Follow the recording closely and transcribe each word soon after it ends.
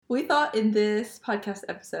We thought in this podcast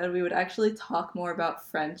episode we would actually talk more about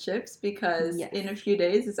friendships because in a few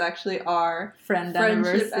days it's actually our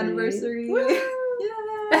friendship anniversary.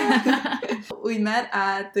 Yeah. We met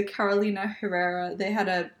at the Carolina Herrera. They had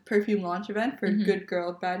a perfume launch event for Good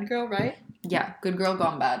Girl, Bad Girl, right? Yeah, Good Girl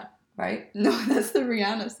Gone Bad, right? No, that's the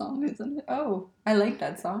Rihanna song, isn't it? Oh, I like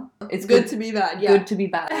that song. It's good to be bad, yeah. Good to be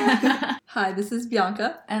bad. Hi, this is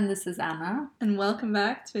Bianca. And this is Anna. And welcome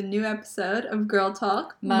back to a new episode of Girl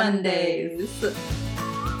Talk Mondays.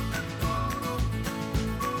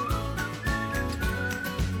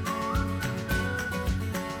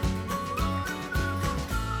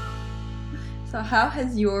 So how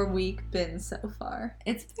has your week been so far?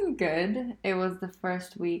 It's been good. It was the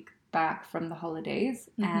first week back from the holidays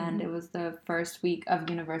and it was the first week of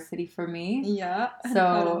university for me. Yeah. So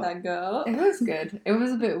how did that go? It was good. It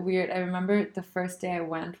was a bit weird. I remember the first day I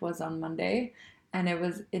went was on Monday and it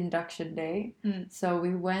was induction day. So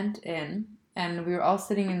we went in and we were all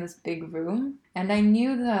sitting in this big room and I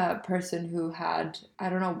knew the person who had, I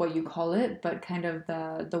don't know what you call it, but kind of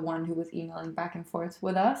the one who was emailing back and forth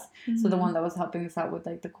with us. So the one that was helping us out with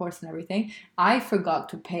like the course and everything. I forgot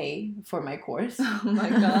to pay for my course. Oh my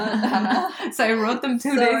god. So I wrote them 2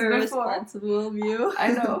 days before. Irresponsible of you. I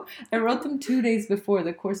know. I wrote them 2 days before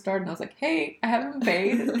the course started and I was like, hey, I haven't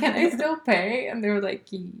paid. Can I still pay? And they were like,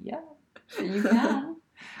 yeah, you can.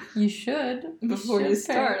 You should. Before you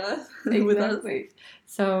start with us.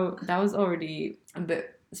 So that was already a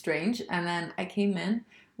bit strange. And then I came in,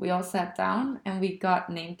 we all sat down and we got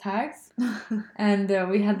name tags. And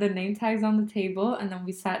we had the name tags on the table and then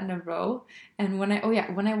we sat in a row. And when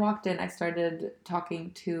I walked in, I started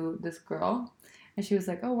talking to this girl. And she was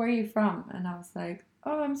like, oh, where are you from? And I was like,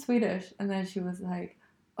 oh, I'm Swedish. And then she was like,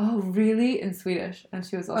 oh, really? In Swedish. And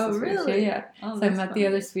she was also Swedish. Really? Yeah. Oh, so I met the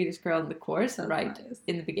other Swedish girl in the course, that's right nice.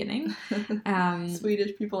 In the beginning.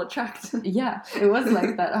 Swedish people attract. Yeah, it was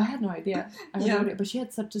like that. I had no idea. But she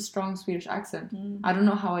had such a strong Swedish accent. I don't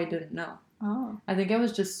know how I didn't know. Oh. I think I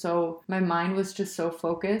was just my mind was just so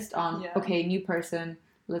focused on, okay, new person,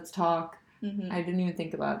 let's talk. I didn't even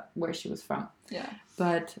think about where she was from. Yeah.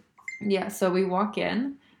 But yeah, so we walk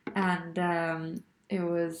in and it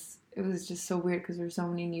was just so weird because there were so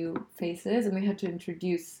many new faces and we had to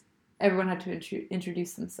everyone had to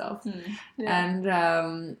introduce themselves.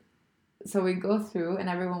 And so we go through and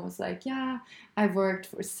everyone was like, yeah, I've worked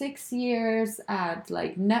for 6 years at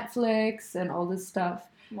like Netflix and all this stuff.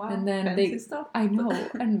 Wow, and then fancy stuff. I know.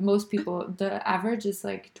 And most people, the average is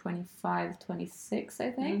like 25, 26,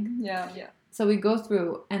 I think. Yeah. So we go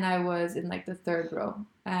through, and I was in like the third row.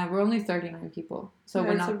 We're only 39 people, so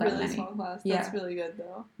we're not that many. It's a really small class. That's really good,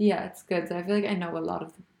 though. Yeah, it's good. So I feel like I know a lot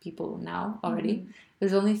of the people now already.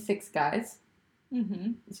 There's only 6 guys,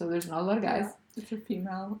 so there's not a lot of guys. Yeah. It's a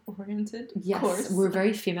female-oriented course. We're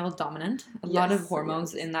very female-dominant. A lot of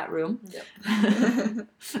hormones in that room. Yep.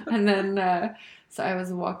 And then, so I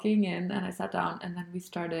was walking in, and I sat down, and then we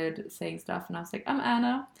started saying stuff, and I was like, I'm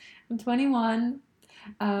Anna. I'm 21.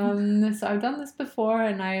 So I've done this before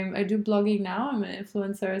and I do blogging now. I'm an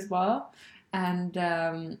influencer as well. And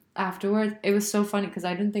afterwards, it was so funny because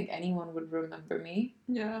I didn't think anyone would remember me.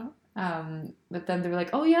 Yeah. But then they were like,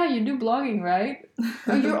 oh yeah, you do blogging, right?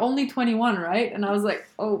 Oh, you're only 21, right? And I was like,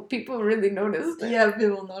 oh, people really noticed it. Yeah,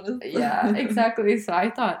 people noticed. Yeah, exactly. So I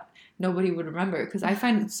thought nobody would remember because I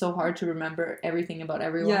find it so hard to remember everything about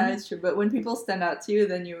everyone. Yeah, it's true. But when people stand out to you,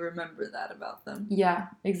 then you remember that about them. Yeah,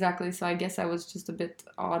 exactly. So I guess I was just a bit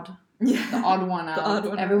odd. Yeah. The odd one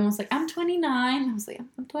out. Everyone was like, I'm 29. I was like,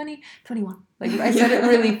 I'm 21. Like, I said it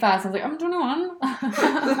really fast. I was like, I'm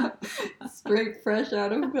 21. Straight fresh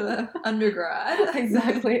out of undergrad.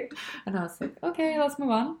 Exactly. And I was like, okay, let's move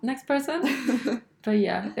on. Next person. But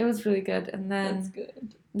yeah, it was really good. And then that's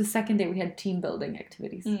good. The second day we had team building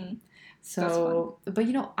activities. So, but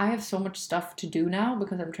I have so much stuff to do now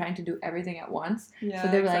because I'm trying to do everything at once. Yeah, so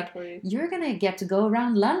they were like, you're going to get to go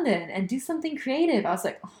around London and do something creative. I was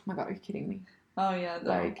like, oh my God, are you kidding me? Oh yeah,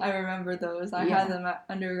 I remember those. I had them at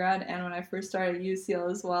undergrad and when I first started at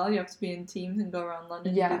UCL as well. You have to be in teams and go around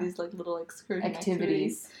London and do these like little excursion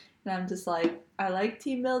activities. And I'm just like, I like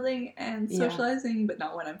team building and socializing, but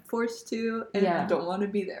not when I'm forced to, and I don't want to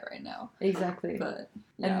be there right now. Exactly. But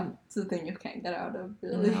it's the thing you can't get out of,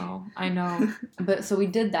 really. No, I know. But so we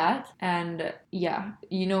did that, and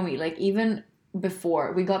you know me, like even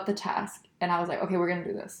before we got the task, and I was like, okay, we're gonna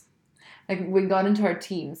do this. Like we got into our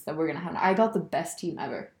teams that we're gonna have. I got the best team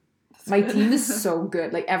ever. My team is so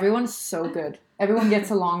good. Like everyone's so good. Everyone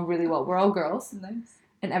gets along really well. We're all girls. Nice.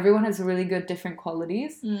 And everyone has really good different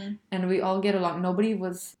qualities. And we all get along. Nobody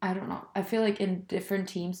was, I don't know. I feel like in different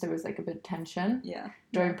teams there was like a bit of tension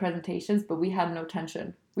during presentations, but we had no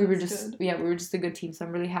tension. we were just a good team. So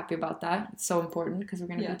I'm really happy about that. It's so important because we're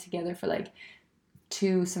going to be together for like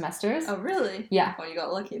 2 semesters. Oh, really? Yeah. Oh, you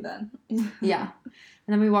got lucky then. Yeah. And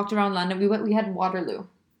then we walked around London. We had Waterloo.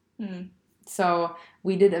 Mm. So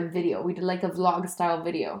we did a video. We did like a vlog style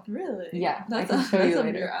video. Really? Yeah. I can show you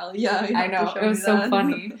later. Yeah, I know. It was so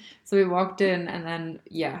funny. So we walked in and then,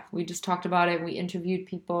 we just talked about it. We interviewed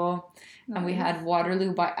people. Nice. And we had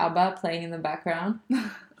Waterloo by ABBA playing in the background.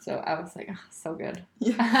 So I was like, oh, so good.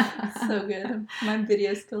 Yeah, so good. My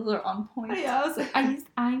video skills are on point. Yeah, I was like, I used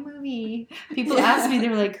iMovie. People asked me, they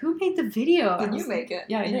were like, who made the video? Did you make it?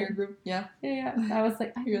 Yeah, in your group? Yeah. Yeah. I was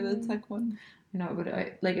like, you're the tech one. No, but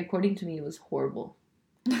according to me, it was horrible.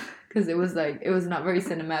 Because it was not very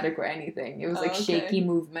cinematic or anything. It was like shaky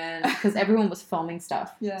movement. Because everyone was filming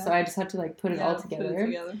stuff. Yeah. So I just had to like put it all together.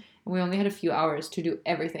 And we only had a few hours to do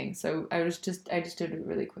everything. So I just did it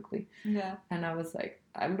really quickly. Yeah. And I was like,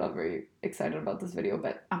 I'm not very excited about this video,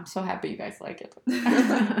 but I'm so happy you guys like it.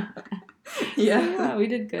 Yeah. So, we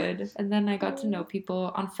did good. And then I got to know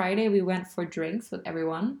people. On Friday, we went for drinks with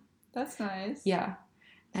everyone. That's nice. Yeah.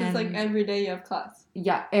 So it's like every day you have class?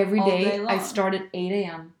 Yeah, every day. I start at 8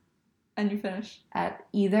 a.m. And you finish? At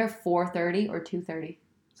either 4:30 or 2:30.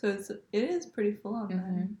 So it is pretty full on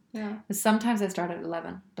then. Yeah. Sometimes I start at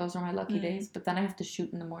 11. Those are my lucky days. But then I have to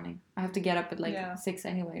shoot in the morning. I have to get up at 6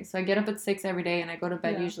 anyway. So I get up at 6 every day and I go to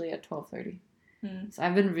bed usually at 12:30. So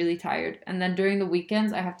I've been really tired. And then during the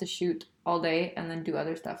weekends, I have to shoot all day and then do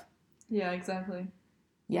other stuff. Yeah, exactly.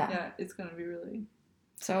 Yeah. Yeah, it's going to be really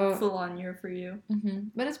full on year for you.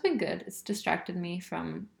 But it's been good. It's distracted me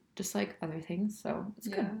from just like other things. So it's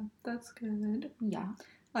good. Yeah, that's good. Yeah.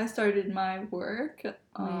 I started my work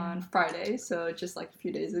on Friday, so just like a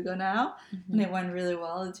few days ago now, and it went really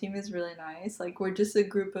well. The team is really nice. Like, we're just a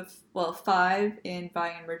group of, 5 in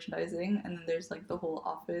buying and merchandising, and then there's like the whole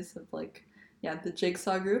office of like, the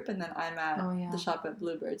Jigsaw group, and then I'm at the shop at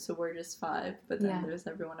Bluebird, so we're just 5, but then there's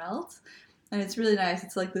everyone else. And it's really nice.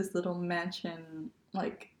 It's like this little mansion,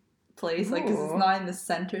 like, place, like, because it's not in the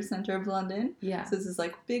center of London. Yeah. So it's this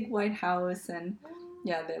like big white house, and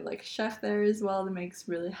they have like a chef there as well that makes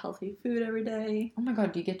really healthy food every day. Oh my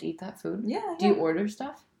god, do you get to eat that food? Yeah. Do you order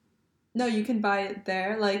stuff? No, you can buy it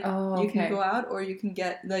there. Like, you can go out, or you can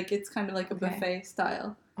get, like, it's kind of like a buffet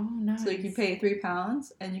style. Oh, nice. So like, you pay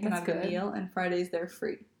 £3 and you can have a meal, and Fridays they're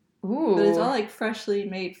free. Ooh. But it's all like freshly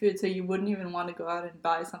made food, so you wouldn't even want to go out and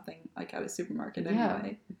buy something like at a supermarket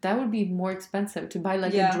anyway. That would be more expensive. To buy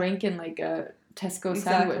like a drink and like a Tesco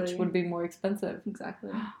sandwich would be more expensive.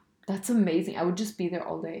 Exactly. That's amazing. I would just be there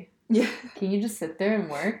all day. Yeah. Can you just sit there and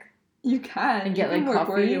work? You can. And get like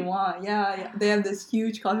coffee? Where you want. Yeah. They have this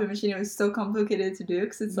huge coffee machine. It was so complicated to do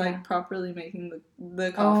because it's like properly making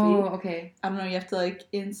the coffee. Oh, okay. I don't know. You have to like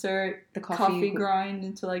insert the coffee grind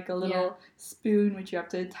into like a little spoon, which you have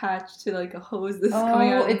to attach to like a hose that's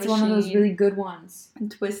coming out of the machine. It's one of those really good ones.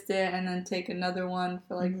 And twist it, and then take another one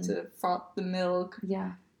for like to froth the milk.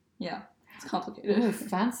 Yeah. Yeah. It's complicated. Ooh,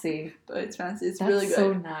 fancy. But it's fancy. It's really good. That's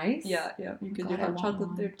so nice. Yeah. You can do hot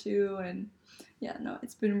chocolate there too, and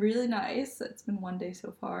it's been really nice. It's been one day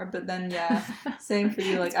so far, but then same for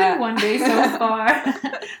you. Like, it's been one day so far.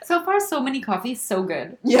 So far, so many coffees, so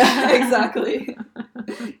good. Yeah, exactly.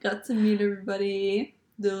 Got to meet everybody,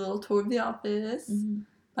 do a little tour of the office.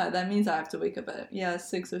 But that means I have to wake up at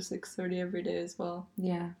 6 or 6:30 every day as well.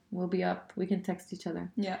 Yeah, we'll be up. We can text each other.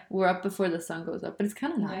 Yeah, we're up before the sun goes up, but it's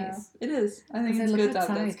kind of nice. It is. I think it's good to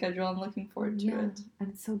have that schedule. I'm looking forward to it. And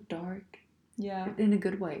it's so dark. Yeah, in a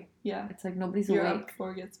good way. Yeah, it's like nobody's You're awake up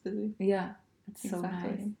before it gets busy. Yeah, it's so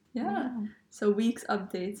nice. Yeah. So week's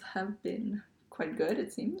updates have been quite good,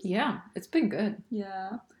 it seems. Yeah, it's been good.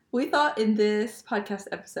 Yeah. We thought in this podcast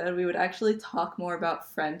episode we would actually talk more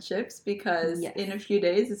about friendships because in a few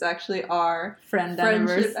days it's actually our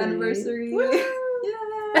friendship anniversary.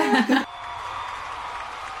 Yeah.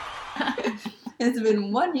 It's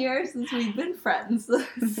been 1 year since we've been friends.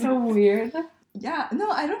 So weird. Yeah. No,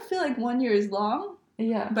 I don't feel like 1 year is long.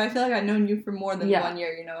 Yeah. But I feel like I've known you for more than 1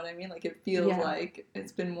 year, you know what I mean? Like, it feels like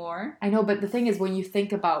it's been more. I know, but the thing is, when you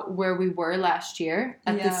think about where we were last year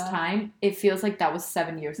at this time, it feels like that was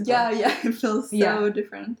 7 years ago. Yeah, it feels so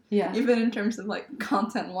different. Yeah. Even in terms of, like,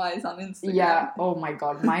 content-wise on Instagram. Yeah. Oh, my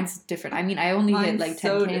God. Mine's different. I mean, I only hit, like, 10K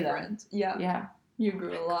so different. Then. Yeah. Yeah. You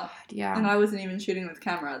grew a lot. God, yeah. And I wasn't even shooting with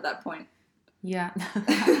camera at that point. Yeah.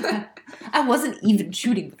 I wasn't even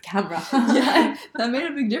shooting with camera. Yeah, that made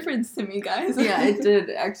a big difference to me, guys. Yeah, it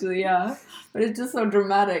did, actually, yeah. But it's just so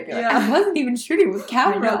dramatic. Yeah. I wasn't even shooting with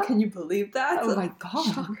camera. I know, can you believe that? Oh my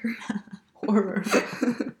god. Shocker. Horror.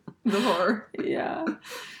 The horror. Yeah.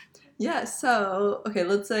 Yeah, so, okay,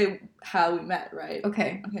 let's say how we met, right?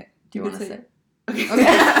 Okay. Okay. Do you want to say?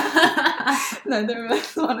 Okay. Neither of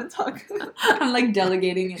us want to talk. I'm like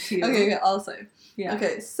delegating it to you. Okay, I'll say. Yeah.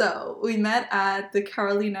 Okay, so we met at the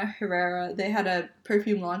Carolina Herrera. They had a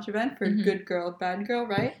perfume launch event for Good Girl, Bad Girl,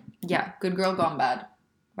 right? Yeah, Good Girl Gone Bad,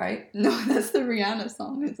 right? No, that's the Rihanna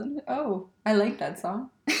song, isn't it? Oh, I like that song.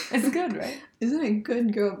 It's good, right? Isn't it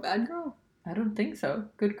Good Girl, Bad Girl? I don't think so.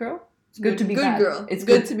 Good Girl? It's good to be good bad. Girl. It's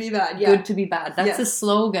good to be bad, yeah. Good to be bad. That's the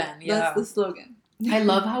slogan, yeah. That's the slogan. I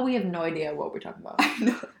love how we have no idea what we're talking about. I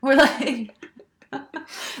know. We're like...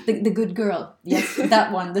 the good girl. Yes,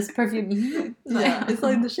 that one. This perfume. Yeah, it's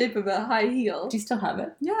like the shape of a high heel. Do you still have it?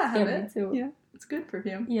 Yeah, I have it. Me too. Yeah, it's good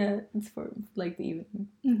perfume. Yeah, it's for like the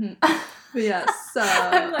evening. But yeah, so...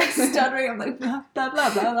 I'm like stuttering. I'm like, blah, blah,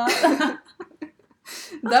 blah, blah, blah.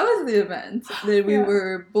 That was the event that we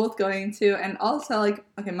were both going to, and also like,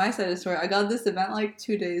 okay, my side of the story, I got this event like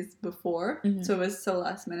 2 days before, so it was so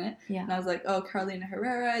last minute, and I was like, oh, Carolina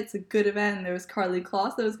Herrera, it's a good event, and there was Carly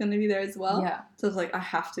Kloss that was going to be there as well, so I was like, I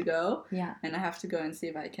have to go, and I have to go and see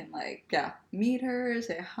if I can like, meet her,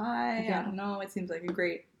 say hi, I don't know, it seems like a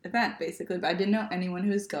great event basically, but I didn't know anyone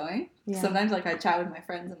who was going. Sometimes like I chat with my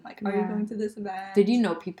friends, I'm like, are you going to this event? Did you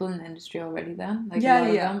know people in the industry already then? Like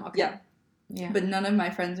Yeah, but none of my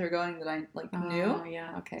friends were going that I like knew. Oh,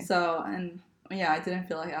 yeah, okay. So, and I didn't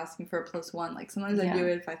feel like asking for a +1. Like sometimes I do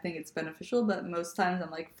it if I think it's beneficial, but most times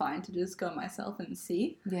I'm like fine to just go myself and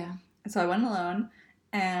see. Yeah. So I went alone,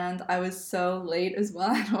 and I was so late as well.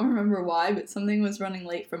 I don't remember why, but something was running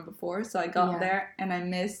late from before, so I got there and I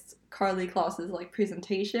missed Carly Kloss's like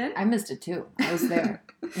presentation. I missed it too. I was there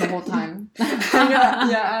the whole time.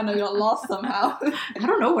 And I got lost somehow. I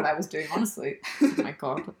don't know what I was doing, honestly. Oh my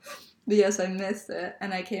god. But yes, I missed it,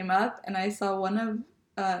 and I came up and I saw one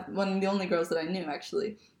of the only girls that I knew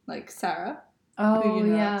actually, like Sarah. Oh, who, you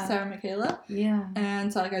know, yeah. Sarah Michaela. Yeah.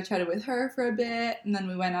 And so like I chatted with her for a bit, and then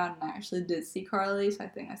we went out and I actually did see Carly, so I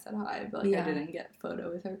think I said hi, but like I didn't get a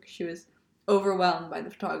photo with her because she was overwhelmed by the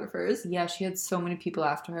photographers. Yeah, she had so many people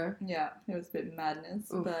after her. Yeah, it was a bit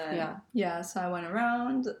madness. Oof, but yeah, so I went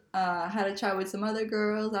around, had a chat with some other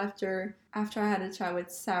girls after I had a chat with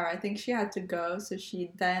Sarah. I think she had to go, so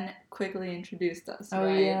she then quickly introduced us, right? Oh,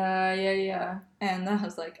 yeah. And I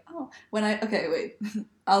was like, oh, okay, wait.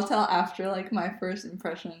 I'll tell after, like, my first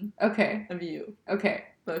impression of you. Okay,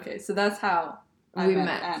 so that's how we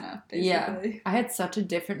met Anna, basically. Yeah, I had such a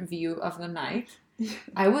different view of the night.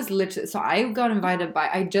 I was literally, so I got invited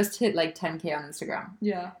I just hit like 10K on Instagram.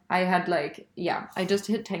 Yeah. I had like, I just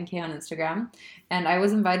hit 10K on Instagram, and I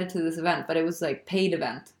was invited to this event, but it was like paid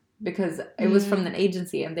event because it was from an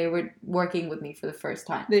agency and they were working with me for the first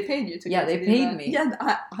time. They paid you to go to they paid me. Yeah,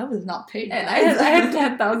 I was not paid. And I had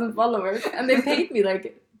 10,000 followers and they paid me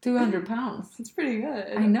like £200. That's pretty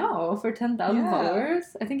good. I know, for 10,000 followers.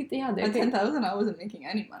 I think, they at 10,000 I wasn't making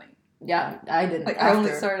any money. Yeah, I didn't. Like, I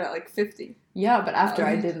only started at, like, 50. Yeah, but after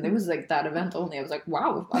I didn't. It was, like, that event only. I was like,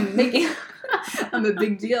 wow, I'm making... I'm a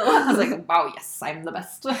big deal. I was like, wow, yes, I'm the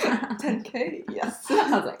best. 10K, yes.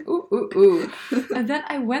 I was like, ooh. And then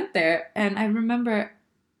I went there, and I remember...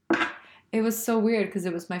 It was so weird because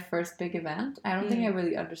it was my first big event. I don't think I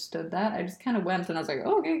really understood that. I just kind of went and I was like,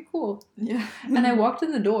 oh, okay, cool. Yeah. And I walked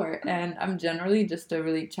in the door, and I'm generally just a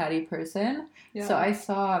really chatty person. Yeah. So I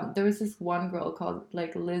saw, there was this one girl called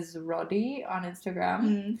like Liz Roddy on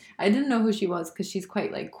Instagram. I didn't know who she was because she's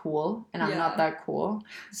quite like cool, and I'm not that cool.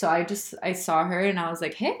 So I saw her and I was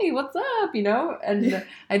like, hey, what's up? You know? And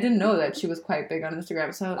I didn't know that she was quite big on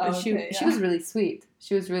Instagram. So she was really sweet.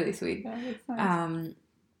 She was really sweet. Yeah, that's nice.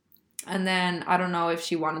 And then, I don't know if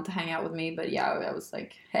she wanted to hang out with me, but I was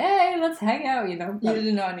like, hey, let's hang out, you know? You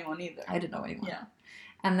didn't know anyone either. I didn't know anyone. Yeah.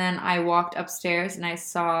 And then I walked upstairs and I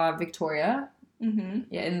saw Victoria.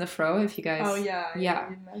 Yeah, in the fro, if you guys... Oh, yeah. Yeah.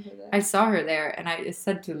 You met her there. I saw her there, and I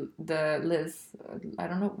said to the Liz, I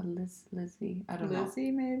don't know, Lizzie? I don't know. Lizzie,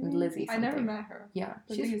 maybe? Lizzie something. I never met her. Yeah,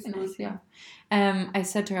 she's nice, yeah. I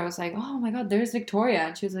said to her, I was like, oh my god, there's Victoria.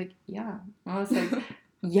 And she was like, yeah. And I was like...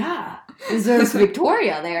 Yeah, there's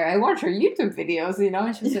Victoria there. I watch her YouTube videos, you know,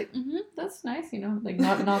 and she was like, that's nice, you know, like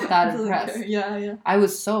not that impressed. Yeah. I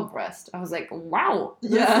was so impressed. I was like, wow,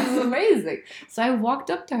 this is amazing. So I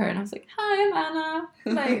walked up to her and I was like, hi, I'm Anna.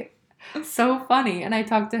 Like, so funny. And I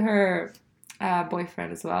talked to her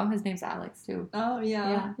boyfriend as well. His name's Alex too. Oh,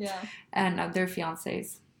 yeah. And they're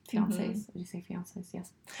fiancés. Did you say fiancés?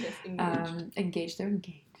 Yes. Yes, engaged. Engaged. They're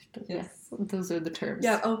engaged. Yes, those are the terms.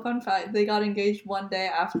 Yeah, fun fact. They got engaged one day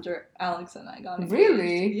after Alex and I got engaged.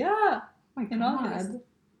 Really? Yeah. Oh my God. In August.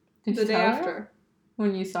 The day after.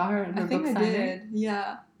 When you saw her at her book signing? I did.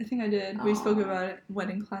 Yeah, I think I did. Aww. We spoke about it,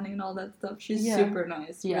 wedding planning and all that stuff. She's super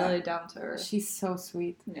nice. Yeah. Really down to earth. She's so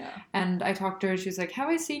sweet. Yeah. And I talked to her. She was like, "Have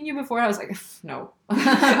I seen you before?" I was like, "No."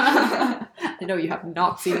 I know you have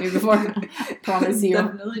not seen me before. I promise you.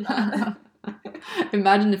 Definitely not.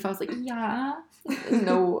 Imagine if I was like, "Yeah."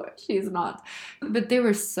 No, she's not. But they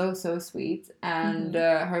were so sweet. And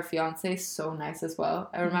her fiance is so nice as well.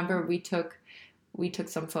 I remember we took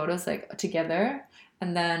some photos like together,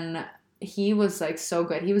 and then he was like so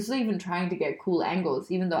good. He was even trying to get cool angles,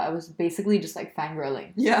 even though I was basically just like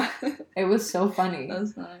fangirling. Yeah. It was so funny.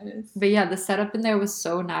 That's nice. But yeah, the setup in there was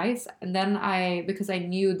so nice. And then because I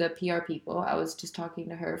knew the PR people, I was just talking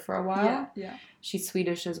to her for a while. Yeah. She's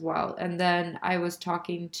Swedish as well. And then I was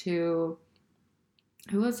talking to...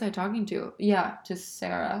 Who was I talking to? Yeah, to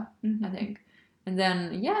Sarah, I think. And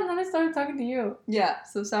then I started talking to you. Yeah,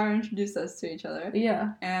 so Sarah introduced us to each other.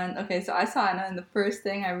 Yeah. And, okay, so I saw Anna, and the first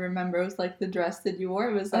thing I remember was, like, the dress that you wore.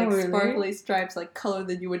 It was, like, sparkly stripes, like, color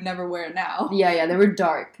that you would never wear now. Yeah, they were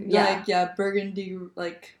dark. Yeah. Like, burgundy,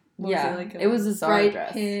 like... it was a Zara bright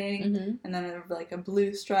dress. Pink, and then it was, like, a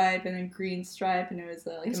blue stripe and a green stripe, and it was,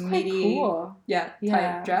 like, it was a quite cool.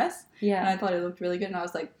 Type dress. Yeah. And I thought it looked really good, and I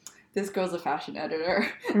was like... This girl's a fashion editor.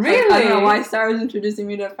 Really? Like, I don't know why Sarah was introducing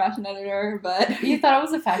me to a fashion editor, but... You thought I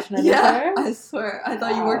was a fashion editor? Yeah, I swear. I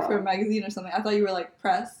thought you worked for a magazine or something. I thought you were, like,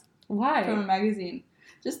 press. Why? From a magazine.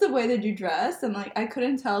 Just the way that you dressed, and, like, I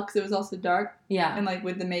couldn't tell because it was also dark. Yeah. And, like,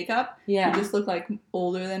 with the makeup. Yeah. You just looked, like,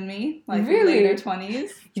 older than me. Like, really? Later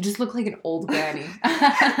 20s. You just look like an old granny.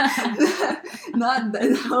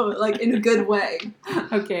 No, like, in a good way.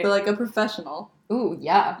 Okay. But, like, a professional. Ooh,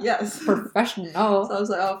 yeah. Yes. Professional. So I was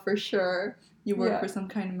like, oh, for sure. You work for some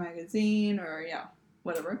kind of magazine or,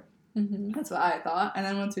 whatever. Mm-hmm. That's what I thought. And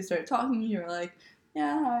then once we started talking, you were like,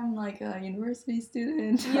 yeah, I'm like a university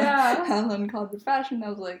student. Yeah. Helen called it fashion. I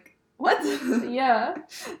was like, what? Yeah.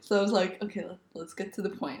 So I was like, okay, let's get to the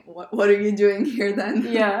point. What are you doing here then?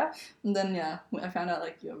 Yeah. And then, I found out,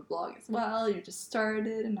 like, you have a blog as well. You just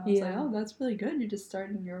started. And I was like, oh, that's really good. You just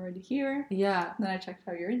started and you're already here. Yeah. And then I checked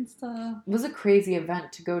out your Insta. It was a crazy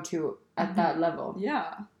event to go to at that level.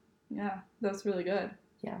 Yeah. Yeah. That was really good.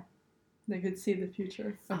 Yeah. They could see the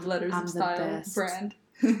future of Letters of Style brand.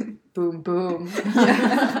 Boom, boom.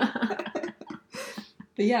 Yeah.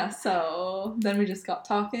 But yeah, so then we just got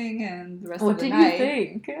talking, and the rest of the night... What did you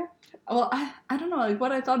think? Well, I don't know. Like,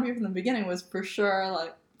 what I thought of you from the beginning was for sure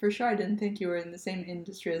I didn't think you were in the same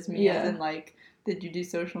industry as me. As in, like, did you do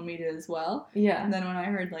social media as well? Yeah. And then when I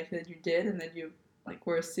heard, like, that you did, and that you, like,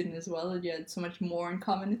 were a student as well, that you had so much more in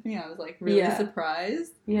common with me, I was, like, really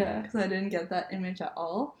surprised. Yeah. Because I didn't get that image at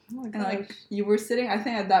all. Oh my gosh. And, like, you were sitting... I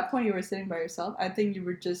think at that point you were sitting by yourself. I think you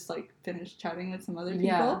were just, like, finished chatting with some other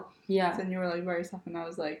people. Yeah. So then you were, like, by yourself, and I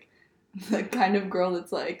was, like, the kind of girl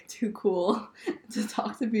that's, like, too cool to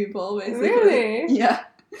talk to people, basically. Really? Yeah.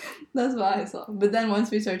 That's what I saw. But then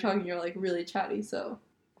once we started talking, you're, like, really chatty, so...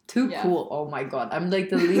 Too cool. Oh my god. I'm, like,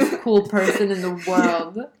 the least cool person in the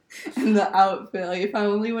world. And the outfit. Like, if I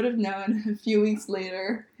only would have known a few weeks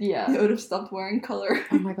later, I would have stopped wearing color.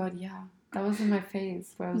 Oh my god, yeah. That was in my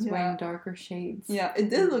face, where I was wearing darker shades. Yeah, it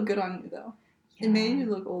did look good on you, though. Yeah. It made you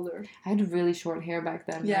look older. I had really short hair back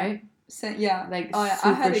then, right? Like, super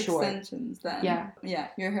I had extensions then. Yeah,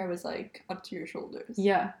 your hair was, like, up to your shoulders.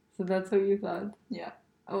 Yeah, so that's what you thought. Yeah.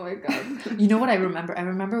 Oh my god. You know what I remember? I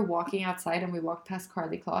remember walking outside, and we walked past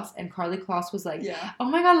Carly Kloss, and Carly Kloss was like, oh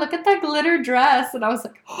my god, look at that glitter dress. And I was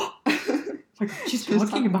like, oh my god, she's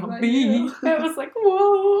talking about me. I was like,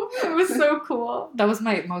 whoa. It was so cool. That was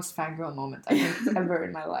my most fangirl moment, I think, ever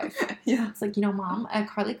in my life. Yeah. It's like, Mom,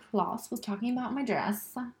 Carly Kloss was talking about my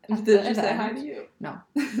dress. Did she say hi to you? No.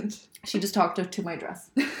 She just talked to my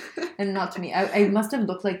dress. And not to me. I must have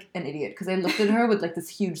looked like an idiot, because I looked at her with, like, this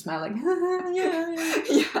huge smile, like,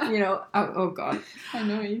 oh god. I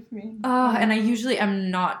know what you mean. And I usually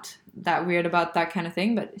am not that weird about that kind of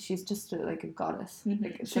thing, but she's just like a goddess. Mm-hmm.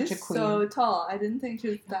 Like, such a queen. So tall. I didn't think she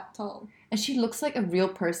was that tall. And she looks like a real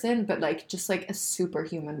person, but, like, just like a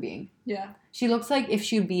superhuman being. Yeah. She looks like if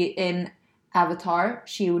she'd be in Avatar,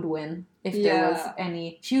 she would win. If there was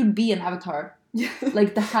any... She would be an Avatar.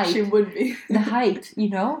 Like, the height. She would be. The height,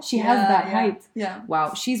 She has that height. Yeah.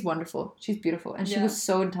 Wow, she's wonderful. She's beautiful. And she was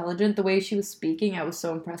so intelligent. The way she was speaking, I was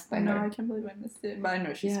so impressed by her. No, I can't believe I missed it. But I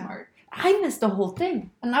know she's smart. I missed the whole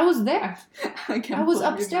thing. And I was there. I was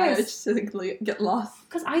upstairs. You managed to get lost.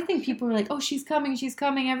 Because I think people were like, oh, she's coming.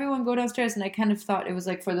 Everyone go downstairs. And I kind of thought it was,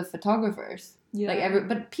 like, for the photographers. Yeah. Like,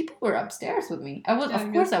 but people were upstairs with me.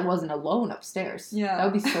 Of course I wasn't alone upstairs. Yeah. That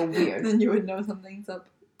would be so weird. Then you would know something's up.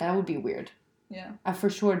 That would be weird. Yeah. I for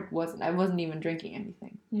sure wasn't. I wasn't even drinking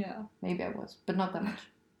anything. Yeah. Maybe I was, but not that much.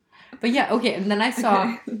 But yeah, okay. And then I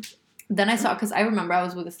saw, because I remember I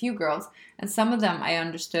was with a few girls, and some of them I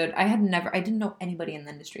understood. I didn't know anybody in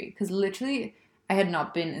the industry, because literally I had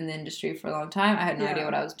not been in the industry for a long time. I had no idea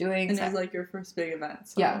what I was doing. And it was like your first big event.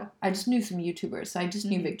 So. Yeah. I just knew some YouTubers, so I just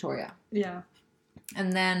knew Victoria. Yeah.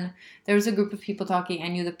 And then there was a group of people talking. I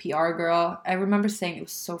knew the PR girl. I remember saying it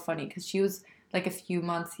was so funny, because she was like a few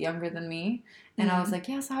months younger than me. And I was like,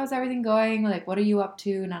 yeah, so how's everything going? Like, what are you up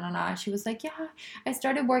to? And she was like, yeah, I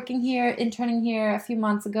started working here, interning here a few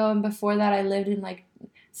months ago. And before that, I lived in like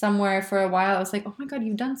somewhere for a while. I was like, oh my God,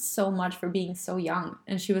 you've done so much for being so young.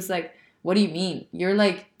 And she was like, what do you mean? You're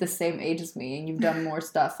like the same age as me and you've done more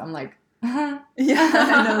stuff. I'm like, yeah,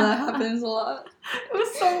 I know that happens a lot. It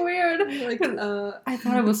was so weird. Like, I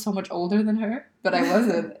thought I was so much older than her, but I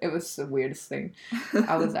wasn't. It was the weirdest thing.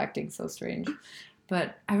 I was acting so strange.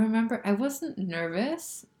 But I remember I wasn't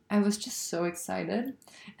nervous. I was just so excited.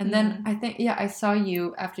 And then I think, I saw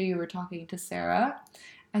you after you were talking to Sarah.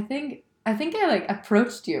 I think I like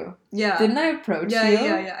approached you. Yeah. Didn't I approach you?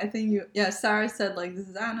 Yeah. I think Sarah said like, this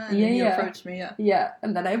is Anna, and then you approached me, Yeah,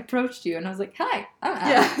 and then I approached you and I was like, hi, I'm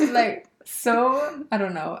Anna. Yeah. Like, so, I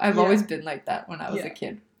don't know. I've always been like that when I was a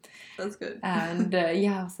kid. That's good. And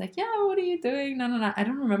I was like, what are you doing? No. I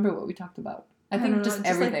don't remember what we talked about. I think just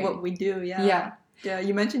everything. Like what we do, Yeah. Yeah,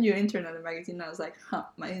 you mentioned you interned at a magazine, and I was like,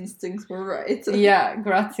 my instincts were right. Yeah,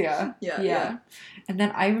 grazia. Yeah. And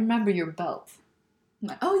then I remember your belt.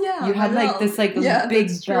 Oh, yeah. You had like this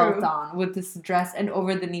big belt on with this dress and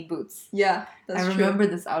over the knee boots. Yeah, that's true. I remember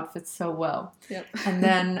this outfit so well. Yep. And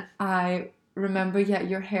then I remember,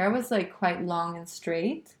 your hair was like quite long and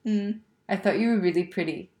straight. I thought you were really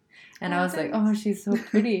pretty. And I was like, oh, she's so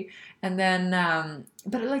pretty. And then,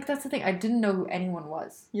 but like, that's the thing. I didn't know who anyone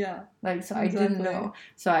was. Yeah. Like, so exactly. I didn't know.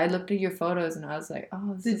 So I looked at your photos and I was like,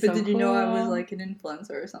 oh, this is so cool. But did you know I was like an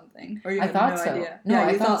influencer or something? Or you had no so. Idea? No,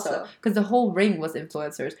 I thought so. Because the whole ring was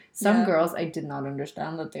influencers. Some girls, I did not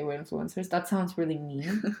understand that they were influencers. That sounds really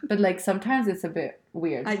mean. But like, sometimes it's a bit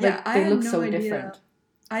weird. They look so different.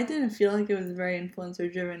 I didn't feel like it was a very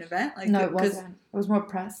influencer-driven event. Like, no, it wasn't. It was more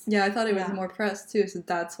press. Yeah, I thought it was more press, too, so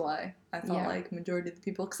that's why I thought, like, majority of the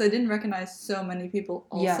people... Because I didn't recognize so many people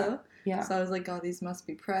also. Yeah. So I was like, oh, these must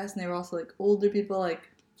be press. And they were also, like, older people, like,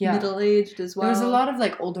 middle-aged as well. There was a lot of,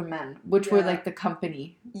 like, older men, which were, like, the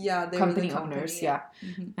company. Yeah, they company were the owners,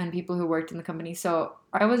 and people who worked in the company. So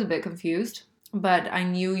I was a bit confused. But I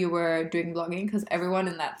knew you were doing blogging because everyone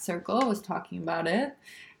in that circle was talking about it.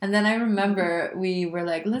 And then I remember we were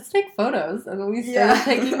like, let's take photos. And we started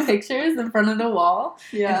taking pictures in front of the wall.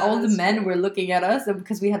 Yeah, and all the men were looking at us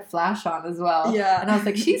because we had flash on as well. Yeah. And I was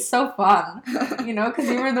like, she's so fun. Because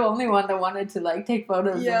you were the only one that wanted to like take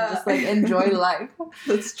photos and just like enjoy life.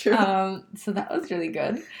 That's true. So that was really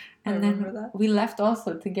good. And then we left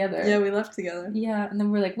also together. Yeah, we left together. Yeah, and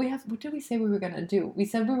then we're like, what did we say we were going to do? We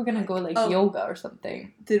said we were going to go like yoga or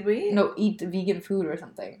something. Did we? No, eat vegan food or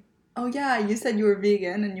something. Oh, yeah, you said you were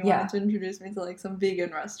vegan and you wanted to introduce me to, like, some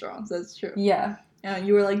vegan restaurants. That's true. Yeah. Yeah,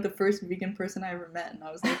 you were, like, the first vegan person I ever met. And I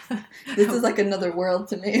was like, this is, like, another world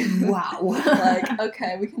to me. Wow. Like,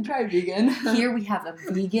 okay, we can try vegan. Here we have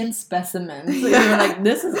a vegan specimen. So you were like,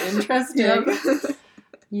 this is interesting.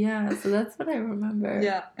 Yeah, so that's what I remember.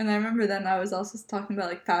 Yeah, and I remember then I was also talking about,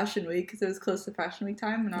 like, Fashion Week because it was close to Fashion Week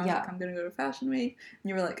time. And I was like, I'm going to go to Fashion Week. And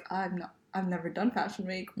you were like, I've never done Fashion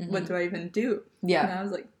Week. What do I even do? Yeah. And I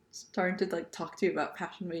was like, starting to like talk to you about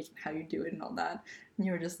Fashion Week and how you do it and all that, and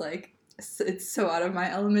you were just like, it's so out of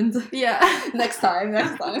my element. Yeah. next time.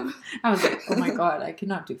 I was like, oh my God, I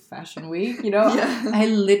cannot do Fashion Week, I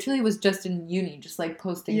literally was just in uni, just like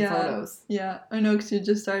posting photos. Yeah, I know, because you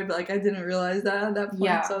just started, but like I didn't realize that at that point.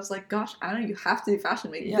 Yeah. So I was like, gosh, Anna, you have to do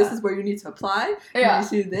Fashion Week. Yeah. This is where you need to apply. You need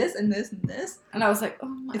to do this and this and this. And I was like, oh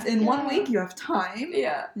my God. It's in 1 week, you have time.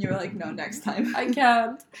 Yeah. And you were like, no, next time. I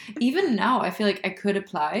can't. Even now, I feel like I could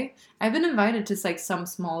apply. I've been invited to like some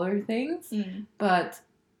smaller things, but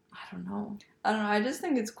I don't know. I just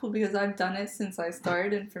think it's cool because I've done it since I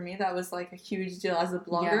started, and for me that was like a huge deal as a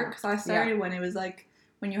blogger because I started when it was like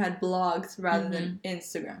when you had blogs rather than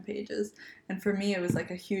Instagram pages, and for me it was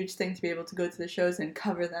like a huge thing to be able to go to the shows and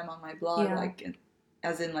cover them on my blog, like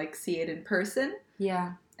as in like see it in person.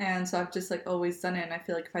 Yeah. And so I've just like always done it, and I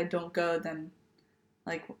feel like if I don't go, then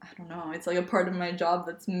like I don't know, it's like a part of my job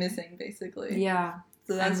that's missing basically. Yeah.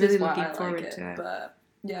 So that's really just looking forward to it. But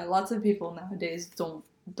yeah, lots of people nowadays don't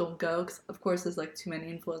go because of course there's like too many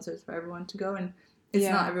influencers for everyone to go, and it's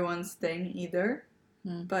not everyone's thing either.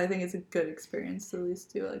 But I think it's a good experience to at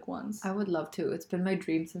least do like once. I would love to. It's been my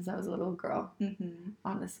dream since I was a little girl.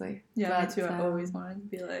 Honestly. Yeah, me too. I always wanted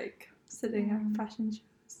to be like sitting at fashion shows.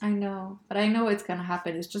 I know. But I know it's going to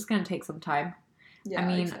happen. It's just going to take some time. Yeah, I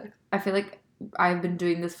mean, exactly. I feel like I've been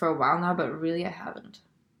doing this for a while now, but really I haven't.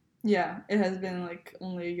 Yeah, it has been like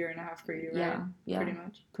only a year and a half for you, right? Yeah.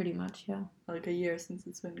 Pretty much, yeah. Like a year since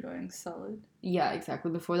it's been going solid. Yeah,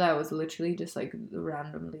 exactly. Before that, I was literally just like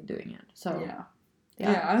randomly doing it. So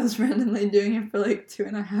yeah, I was randomly doing it for like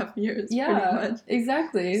 2.5 years. Yeah, pretty much.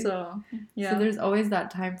 Exactly. So so there's always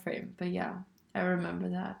that time frame. But yeah, I remember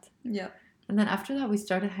that. Yeah. And then after that, we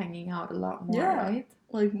started hanging out a lot more, right?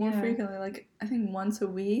 Like more frequently, like I think once a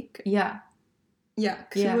week. Yeah. Yeah,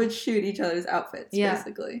 because we would shoot each other's outfits,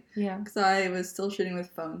 basically. Yeah. Because I was still shooting with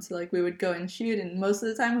phones, so like we would go and shoot, and most of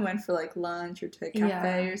the time we went for like lunch or to a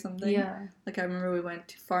cafe or something. Yeah. Like I remember we went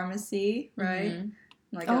to pharmacy, right? Mm-hmm.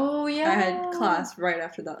 Like I had class right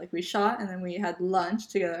after that. Like we shot, and then we had lunch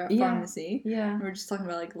together at pharmacy. Yeah. And we were just talking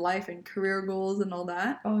about like life and career goals and all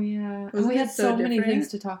that. Oh yeah. And we had so many things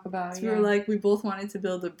to talk about. So we were like, we both wanted to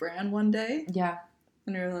build a brand one day. Yeah.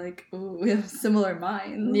 And we were like, ooh, we have similar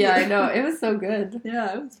minds. Yeah, I know. It was so good.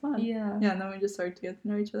 Yeah, it was fun. Yeah. Yeah, and then we just started to get to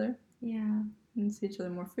know each other. Yeah. And see each other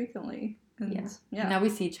more frequently. And yeah. Now we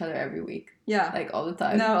see each other every week. Yeah. Like all the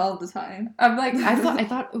time. Now all the time. I'm like, I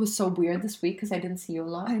thought it was so weird this week because I didn't see you a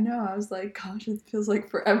lot. I know. I was like, gosh, it feels like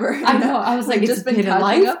forever. I know. I was like, it's just been a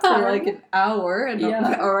lifetime for like an hour and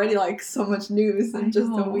already like so much news in just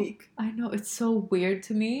a week. I know. It's so weird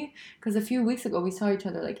to me because a few weeks ago we saw each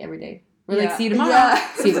other like every day. We're like, see you tomorrow.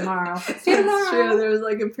 Yeah. See you tomorrow. See you tomorrow. That's true. There was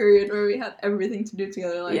like a period where we had everything to do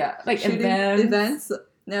together. Like shooting, events,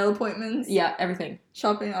 nail appointments. Yeah, everything.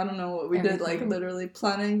 Shopping. I don't know what we did. Like literally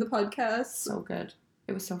planning the podcast. So good.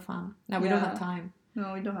 It was so fun. Now we don't have time.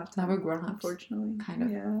 No, we don't have time. Now we're grown ups. Unfortunately. Kind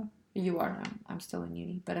of. Yeah. You are now. I'm still in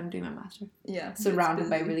uni, but I'm doing my master. Yeah. Surrounded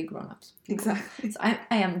by really grown-ups. Exactly. So I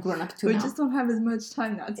am grown-up too now. We just don't have as much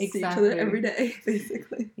time now to see each other every day,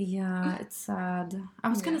 basically. Yeah, it's sad. I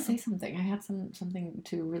was going to say something. I had something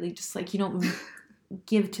to really just like,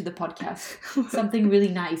 give to the podcast. Something really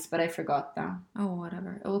nice, but I forgot now. Oh,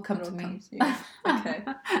 whatever. It will come to me. Okay.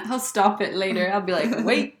 I'll stop it later. I'll be like,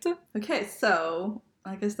 wait. Okay, so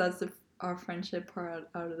I guess that's our friendship part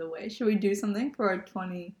out of the way. Should we do something for our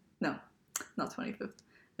No, not 25th.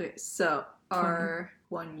 Okay, so our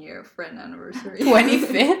 1 year friend anniversary.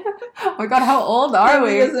 25th? Oh my god, how old are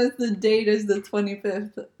we? Because the date is the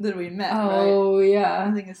 25th that we met, right? Oh, yeah.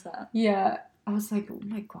 I think it's that. Yeah. I was like, oh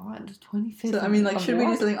my god, 25th. So, I mean, like, should we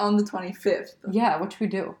do something on the 25th? Yeah, what should we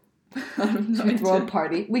do? I don't know. Should we throw a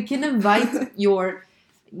party? We can invite your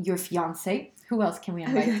fiance. Who else can we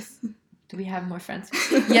invite? Do we have more friends?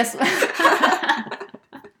 Yes.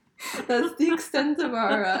 That's the extent of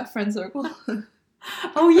our friend circle.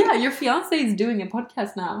 Oh yeah, your fiance is doing a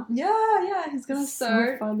podcast now. Yeah, he's gonna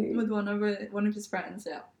start so with one of his friends.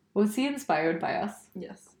 Yeah. Was he inspired by us?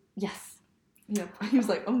 Yes. Yeah. He was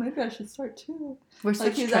like, oh, maybe I should start too. We're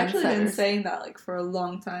such he's actually been saying that like for a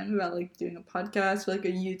long time about like doing a podcast or like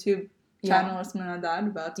a YouTube channel or something like that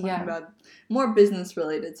about talking about more business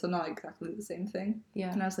related, so not exactly the same thing.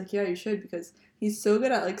 Yeah. And I was like, yeah, you should, because he's so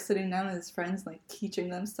good at like sitting down with his friends, like teaching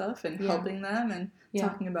them stuff and helping them and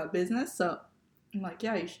talking about business. So I'm like,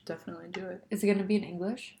 yeah, you should definitely do it. Is it going to be in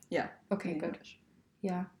English? Yeah. Okay, good. English.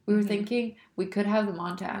 Yeah. We were thinking we could have them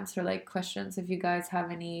on to answer like questions if you guys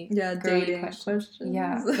have any dating questions.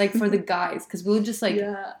 Yeah, like for the guys, because we'll just like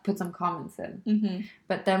put some comments in. Mm-hmm.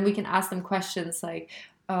 But then we can ask them questions like,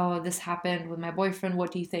 oh, this happened with my boyfriend.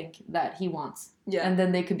 What do you think that he wants? Yeah. And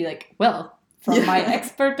then they could be like, well, from my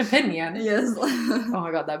expert opinion. Yes. Oh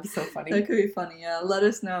my god, that'd be so funny. That could be funny, yeah. Let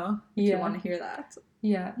us know if you want to hear that.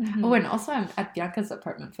 Yeah. Mm-hmm. Oh, and also I'm at Bianca's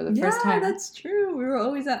apartment for the first time. Yeah, that's true. We were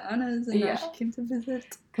always at Anna's and now she came to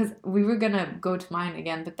visit. Because we were going to go to mine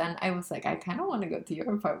again, but then I was like, I kind of want to go to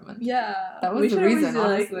your apartment. Yeah. That was the reason,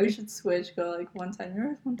 honestly. Like, we should switch, go like one time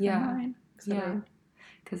yours, one time mine. Yeah.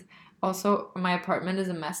 Because also my apartment is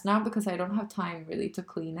a mess now because I don't have time really to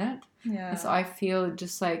clean it. Yeah. And so I feel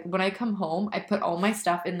just like when I come home, I put all my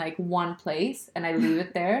stuff in like one place and I leave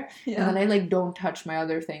it there. And then I like don't touch my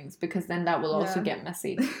other things because then that will also get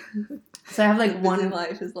messy. So I have like one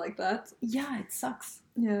life is like that. Yeah, it sucks.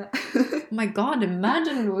 Yeah. Oh my god,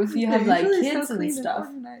 imagine if you have like kids and stuff.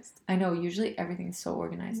 I know, usually everything is so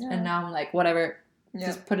organized. And now I'm like, whatever.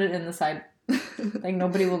 Just put it in the side. Like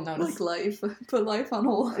nobody will notice. Like life. Put life on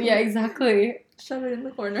hold. Yeah, exactly. Shove it in the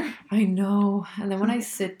corner. I know. And then when I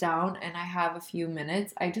sit down and I have a few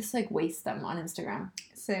minutes, I just like waste them on Instagram.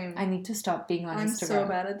 Same. I need to stop being on Instagram. I'm so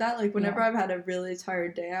bad at that. Like whenever I've had a really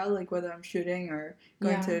tired day out, like whether I'm shooting or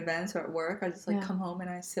going to events or at work, I just like come home and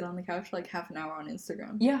I sit on the couch for like half an hour on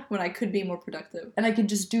Instagram. Yeah. When I could be more productive. And I could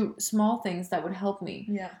just do small things that would help me.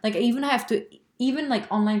 Yeah. Like I even have to even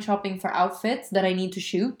like online shopping for outfits that I need to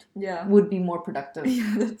shoot would be more productive.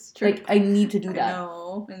 Yeah, that's true. Like I need to do that. I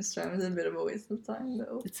know. Instagram is a bit of a waste of time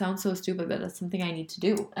though. It sounds so stupid, but that's something I need to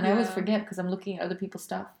do. And I always forget because I'm looking at other people's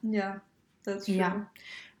stuff. Yeah, that's true. Yeah.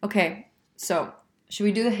 Okay, so should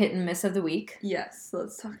we do the hit and miss of the week? Yes,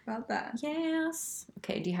 let's talk about that. Yes.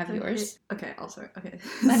 Okay, do you have yours? Okay, I'll start. Okay.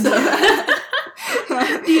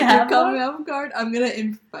 Do you have caught me off guard. I'm gonna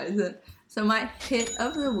improvise it. So my hit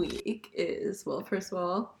of the week is, well, first of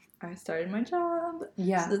all, I started my job.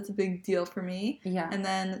 Yeah. So that's a big deal for me. Yeah. And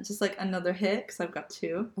then just like another hit, because I've got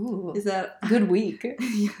 2. Ooh. Is that... Good week.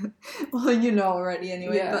 Yeah. Well, you know already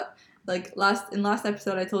anyway. Yeah. But like last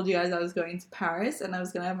episode, I told you guys I was going to Paris and I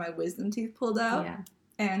was going to have my wisdom teeth pulled out. Yeah.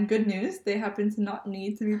 And good news, they happen to not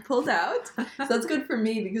need to be pulled out. So that's good for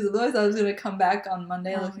me because otherwise I was going to come back on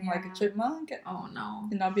Monday looking like a chipmunk. Oh, no.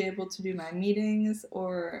 And not be able to do my meetings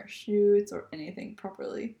or shoots or anything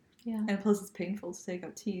properly. Yeah. And plus it's painful to take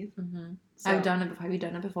out teeth. Mm-hmm. So, Have you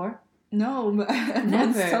done it before? No, but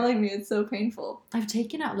everyone's telling me it's so painful. I've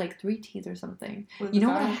taken out like 3 teeth or something. What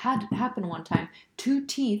I had happen one time? 2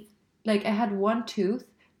 teeth. Like I had 1 tooth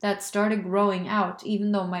that started growing out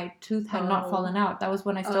even though my tooth had not fallen out. That was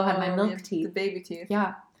when I still had my milk teeth. The baby teeth.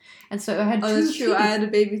 Yeah. And so I had 2 teeth. That's true. I had a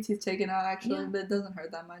baby tooth taken out actually, but it doesn't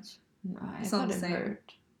hurt that much. No, it's not the same.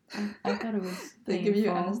 Hurt. I thought it was They give you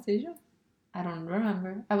anesthesia? I don't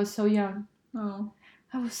remember. I was so young. Oh.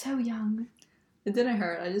 I was so young. It didn't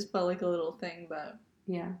hurt. I just felt like a little thing, but...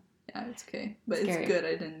 Yeah. Yeah, it's okay. But Scary. It's good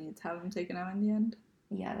I didn't need to have them taken out in the end.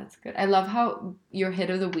 Yeah, that's good. I love how your hit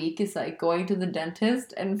of the week is like going to the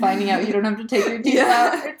dentist and finding out you don't have to take your teeth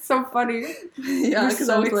out. It's so funny. Yeah, because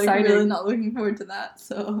I was excited. like really not looking forward to that.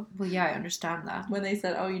 So well, yeah, I understand that. When they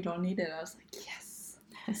said, "Oh, you don't need it," I was like, "Yes,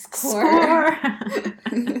 score."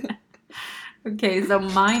 Okay, so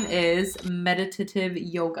mine is meditative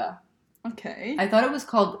yoga. Okay. I thought it was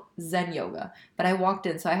called Zen yoga, but I walked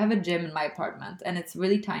in. So I have a gym in my apartment, and it's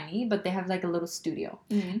really tiny, but they have like a little studio,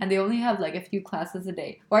 and they only have like a few classes a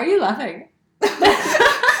day. Why are you laughing?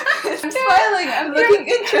 I'm smiling. I'm looking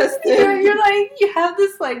interested. You're like, you have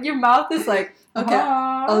this like, your mouth is like, okay,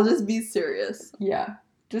 I'll just be serious. Yeah,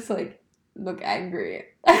 just like look angry.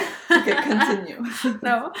 Okay, continue.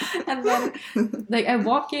 No, and then like I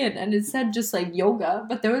walk in and it said just like yoga,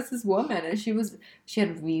 but there was this woman and she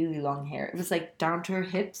had really long hair. It was like down to her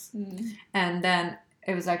hips, and then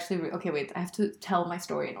it was actually okay. Wait, I have to tell my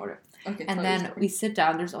story in order. Okay. And then we sit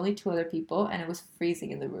down. There's only 2 other people, and it was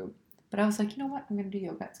freezing in the room. But I was like, you know what? I'm gonna do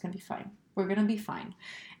yoga. It's gonna be fine. We're gonna be fine.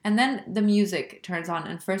 And then the music turns on,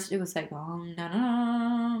 and first it was like, oh,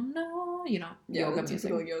 no, yoga music.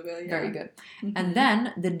 Yoga, yeah. Very good. And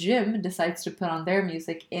then the gym decides to put on their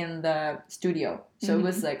music in the studio. So it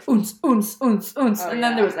was like, uns, uns, uns, uns. And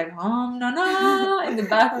then there was like, in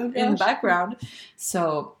the background.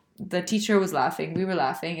 So the teacher was laughing. We were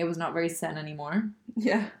laughing. It was not very zen anymore.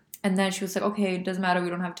 Yeah. And then she was like, okay, it doesn't matter. We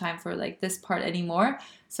don't have time for like this part anymore.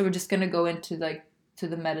 So we're just going to go into like to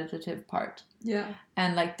the meditative part. Yeah.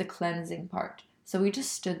 And like the cleansing part. So we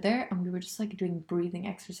just stood there and we were just like doing breathing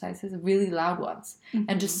exercises, really loud ones.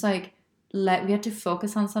 And just like we had to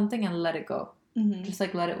focus on something and let it go. Just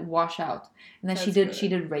like let it wash out. And then she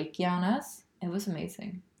did Reiki on us. It was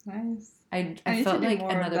amazing. Nice. I felt like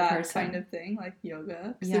another person. Kind of thing, like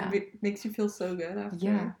yoga. Yeah. It makes you feel so good after.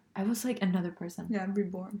 Yeah. I was like another person. Yeah, I'm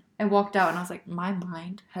reborn. I walked out and I was like, my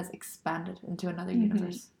mind has expanded into another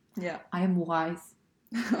universe. Yeah. I am wise.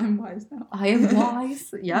 I'm wise now. I am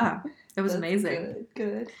wise. Yeah. It was amazing.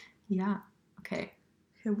 Good. Yeah. Okay.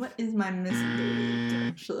 What is my miss of the week,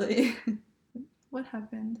 actually? What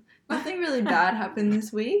happened? Nothing really bad happened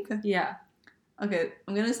this week. Yeah. Okay,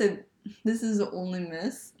 I'm gonna say this is the only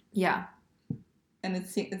miss. Yeah. And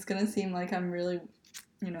it's gonna seem like I'm really,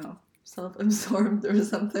 self-absorbed or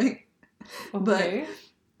something. Okay.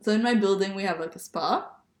 But so in my building we have like a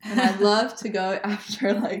spa. And I love to go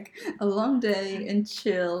after like a long day and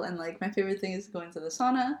chill, and like my favorite thing is to go into the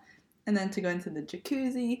sauna and then to go into the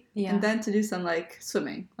jacuzzi and then to do some like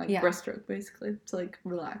swimming, like breaststroke basically, to like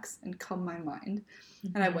relax and calm my mind.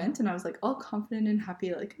 And I went and I was like all confident and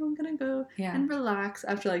happy, like, oh, I'm gonna go and relax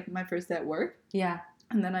after like my first day at work. Yeah.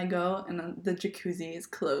 And then I go and then the jacuzzi is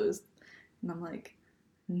closed and I'm like,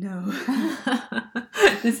 no.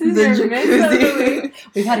 This is the jacuzzi.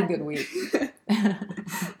 We've had a good week.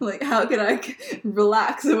 Like, how can I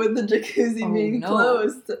relax with the jacuzzi being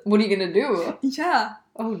closed? What are you gonna do? Yeah.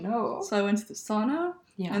 Oh no. So I went to the sauna.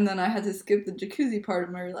 Yeah. And then I had to skip the jacuzzi part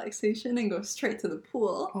of my relaxation and go straight to the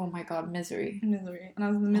pool. Oh my god, misery. And I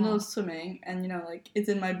was in the middle of swimming, and like it's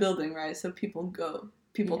in my building, right? So people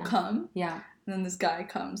come. Yeah. And then this guy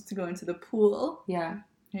comes to go into the pool. Yeah.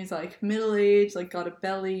 He's like middle-aged, like got a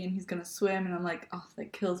belly, and he's gonna swim, and I'm like, oh,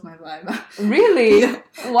 that kills my vibe. Really? Yeah.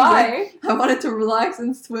 Why? Like, I wanted to relax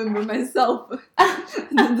and swim by myself.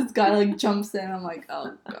 And then this guy like jumps in, I'm like,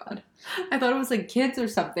 oh god. I thought it was like kids or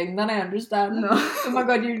something. Then I understand. No. Oh my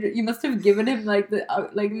god, you must have given him like the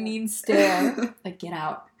mean stare. Like, get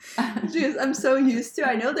out. Jeez, I'm so used to.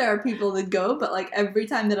 I know there are people that go, but like every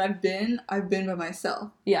time that I've been by myself.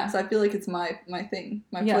 Yeah. So I feel like it's my thing,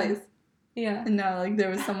 my place. Yeah. And now like there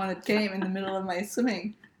was someone that came in the middle of my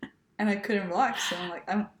swimming, and I couldn't relax. So I'm like,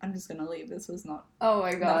 I'm just gonna leave. This was not. Oh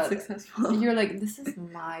my god. Not successful. You're like, this is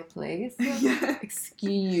my place. Yeah.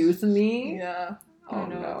 Excuse me. Yeah. Oh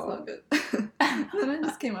no, no. it's not good. And then I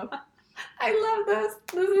just came up. I love this.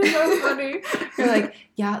 This is so funny. You're like,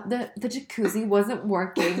 yeah, the jacuzzi wasn't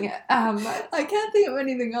working. I can't think of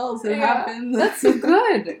anything else that happened. That's a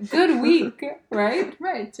good week, right?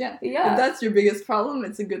 Right, yeah. Yeah. If that's your biggest problem,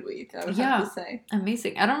 it's a good week, I would have to say.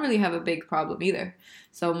 Amazing. I don't really have a big problem either.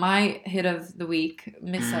 So my hit of the week,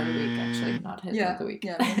 miss of the week actually, not hit of the week,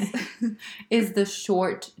 is the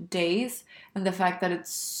short days and the fact that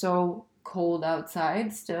it's so cold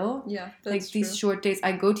outside still. Yeah, that's like these short days.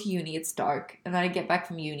 I go to uni, it's dark, and then I get back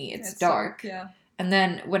from uni, it's dark. Yeah. And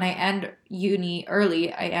then when I end uni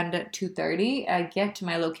early, I end at 2:30. I get to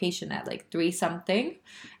my location at like 3 something,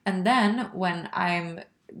 and then when I'm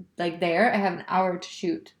like there, I have an hour to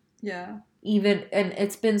shoot. Yeah. And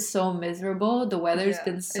it's been so miserable. The weather's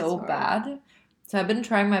been so bad. So I've been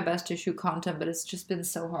trying my best to shoot content, but it's just been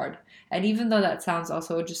so hard. And even though that sounds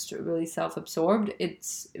also just really self-absorbed,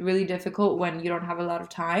 it's really difficult when you don't have a lot of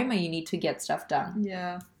time and you need to get stuff done.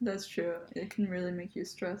 Yeah, that's true. It can really make you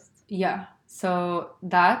stressed. Yeah. So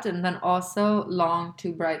that, and then also long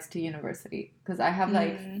tube rides to university. Because I have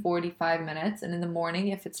like 45 minutes. And in the morning,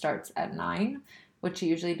 if it starts at 9, which it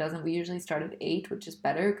usually doesn't, we usually start at 8, which is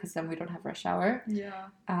better because then we don't have rush hour. Yeah.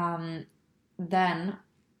 Then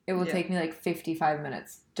it will take me like 55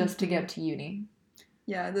 minutes just to get to uni.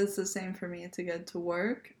 Yeah, that's the same for me to get to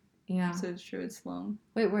work. Yeah. So it's true, it's long.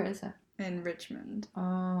 Wait, where is it? In Richmond.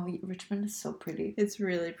 Oh, Richmond is so pretty. It's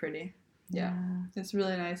really pretty. Yeah. It's a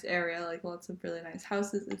really nice area, like lots of really nice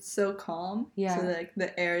houses. It's so calm. Yeah. So like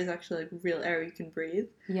the air is actually like real air you can breathe.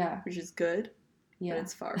 Yeah. Which is good. Yeah. But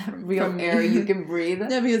it's far from real air you can breathe.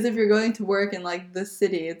 Yeah, because if you're going to work in like the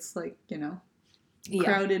city, it's like,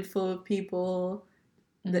 crowded, full of people.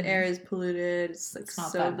 The air is polluted. It's like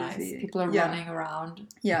not so that busy. Nice. People are running around,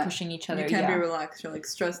 pushing each other. You can't be relaxed. You're like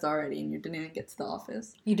stressed already, and you didn't even get to the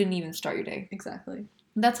office. You didn't even start your day. Exactly.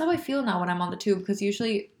 That's how I feel now when I'm on the tube, because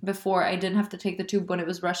usually before I didn't have to take the tube when it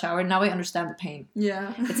was rush hour. Now I understand the pain.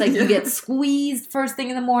 Yeah. It's like you get squeezed first thing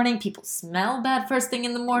in the morning. People smell bad first thing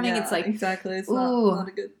in the morning. Yeah, it's like... Exactly. It's not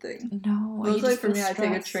a good thing. No. Well, like for me, I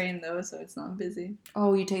take a train though, so it's not busy.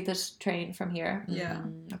 Oh, you take this train from here? Yeah.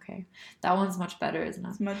 Okay. That one's much better, isn't it?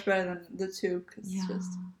 It's much better than the tube, because it's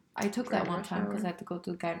just... I took that one time because I had to go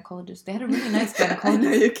to the gynecologist. They had a really nice gynecologist. I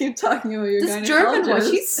know, you keep talking about your gynecologist. This German one,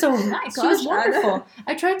 she's so nice. She was wonderful.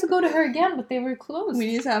 I tried to go to her again, but they were closed. We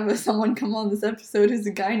need to have someone come on this episode who's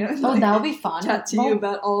a gyno. Oh, that would be fun. Chat to you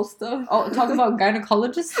about all stuff. Oh, talk about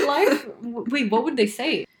gynecologist life? Wait, what would they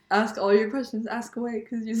say? Ask all your questions. Ask away,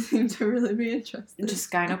 because you seem to really be interested.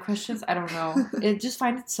 Just gyno questions? I don't know. I just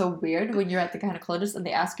find it so weird when you're at the gynecologist and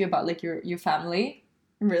they ask you about like your family.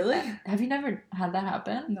 Really? Have you never had that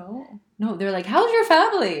happen? No, they're like, how's your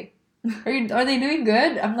family? Are they doing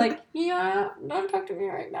good? I'm like, yeah, don't talk to me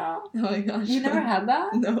right now. Oh my gosh. You never had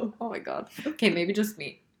that? No. Oh my god. Okay, maybe just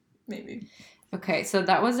me. Maybe. Okay, so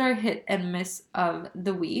that was our hit and miss of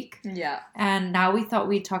the week. Yeah. And now we thought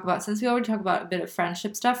we'd talk about, since we already talked about a bit of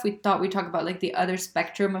friendship stuff, we thought we'd talk about like the other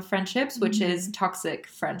spectrum of friendships, which is toxic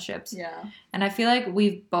friendships. Yeah. And I feel like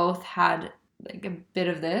we've both had like a bit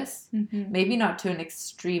of this, maybe not to an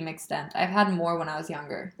extreme extent. I've had more when I was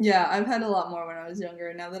younger. Yeah, I've had a lot more when I was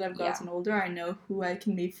younger. Now that I've gotten older, I know who I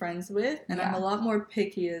can be friends with, and I'm a lot more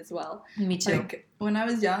picky as well. Me too. Like, when I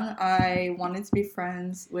was young, I wanted to be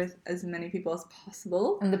friends with as many people as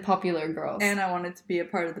possible. And the popular girls. And I wanted to be a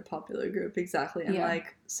part of the popular group, exactly. And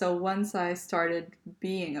like, so once I started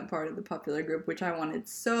being a part of the popular group, which I wanted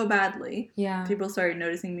so badly, people started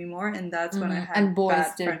noticing me more, and that's when I had and boys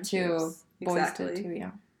bad did friendships. too. Exactly. Boys did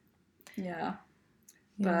too, yeah.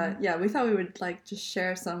 But yeah, we thought we would like just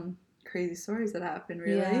share some crazy stories that happened,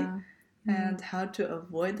 really, and how to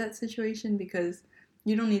avoid that situation, because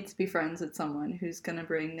you don't need to be friends with someone who's gonna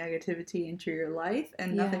bring negativity into your life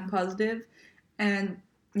and nothing positive. And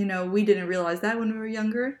we didn't realize that when we were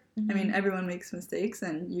younger. I mean, everyone makes mistakes,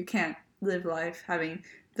 and you can't live life having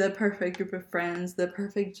the perfect group of friends, the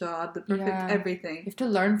perfect job, the perfect everything. You have to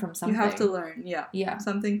learn from something. You have to learn, yeah.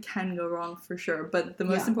 Something can go wrong for sure, but the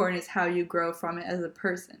most important is how you grow from it as a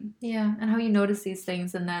person. Yeah, and how you notice these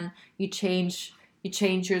things, and then you change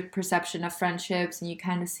your perception of friendships, and you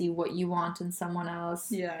kind of see what you want in someone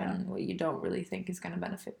else and what you don't really think is going to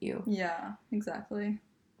benefit you. Yeah, exactly.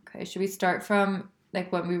 Okay, should we start from,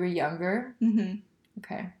 like, when we were younger? Mm-hmm.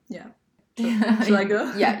 Okay. Yeah. Should I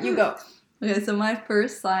go? Yeah, you go. Okay, so my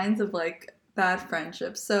first signs of, like, bad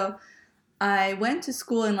friendships. So I went to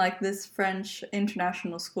school in, like, this French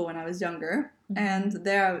international school when I was younger. Mm-hmm. And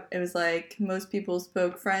there it was, like, most people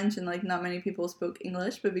spoke French and, like, not many people spoke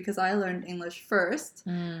English. But because I learned English first,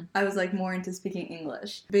 I was, like, more into speaking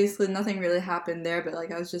English. Basically, nothing really happened there, but,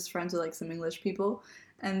 like, I was just friends with, like, some English people.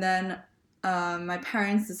 And then my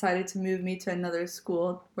parents decided to move me to another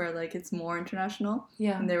school where, like, it's more international.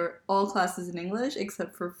 Yeah. And they were all classes in English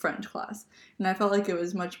except for French class. And I felt like it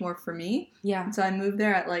was much more for me. Yeah. And so I moved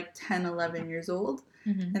there at, like, 10, 11 years old.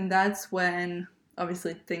 Mm-hmm. And that's when,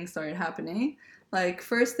 obviously, things started happening. Like,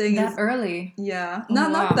 first thing that early? Yeah. Oh,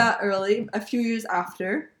 not that early. A few years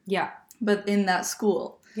after. Yeah. But in that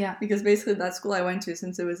school. Yeah. Because basically that school I went to,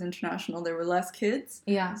 since it was international, there were less kids.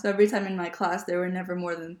 Yeah. So every time in my class, there were never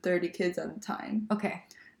more than 30 kids at a time. Okay.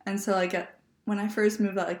 And so, like, when I first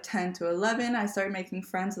moved at, like, 10 to 11, I started making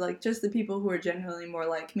friends with, like, just the people who were genuinely more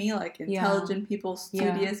like me, like, intelligent people,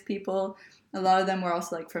 studious people. A lot of them were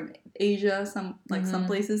also, like, from Asia, some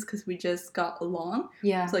places, because we just got along.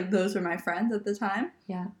 Yeah. So, like, those were my friends at the time.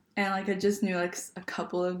 Yeah. And, like, I just knew, like, a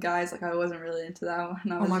couple of guys. Like, I wasn't really into that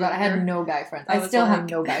when I was God, I had no guy friends. I still have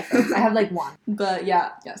no guy friends. I have, like, one. But,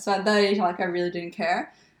 yeah. So, at that age, like, I really didn't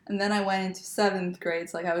care. And then I went into 7th grade.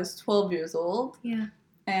 So, like, I was 12 years old. Yeah.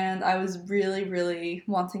 And I was really, really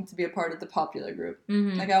wanting to be a part of the popular group.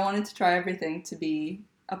 Mm-hmm. Like, I wanted to try everything to be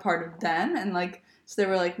a part of them. And, like, so there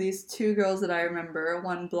were, like, these 2 girls that I remember.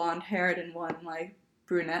 One blonde-haired and one, like,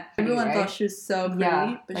 brunette. Everyone thought she was so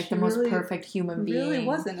pretty, but like she the most perfect human being. Really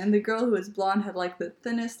wasn't. And the girl who was blonde had, like, the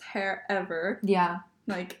thinnest hair ever. Yeah.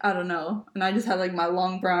 Like, I don't know. And I just had, like, my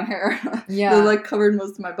long brown hair. Yeah. That, like, covered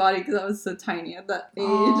most of my body because I was so tiny at that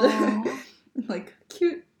age. Like,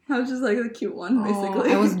 cute. I was just, like, the cute one,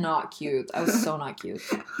 basically. I was not cute. I was so not cute.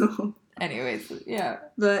 Anyways, yeah.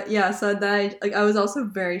 But, yeah, so that, like, I was also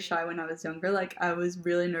very shy when I was younger. Like, I was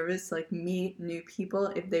really nervous to, like, meet new people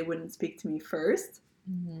if they wouldn't speak to me first.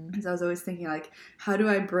 Mm-hmm. So I was always thinking, like, how do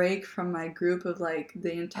I break from my group of, like,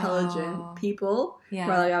 the intelligent people? Yeah.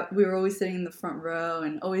 Where, like, we were always sitting in the front row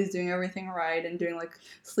and always doing everything right and doing, like,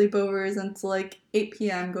 sleepovers until, like, 8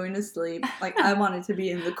 p.m. going to sleep. Like, I wanted to be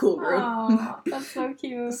in the cool group. Oh, that's so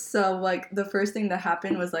cute. So, like, the first thing that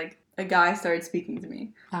happened was, like, a guy started speaking to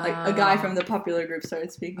me. Like, a guy from the popular group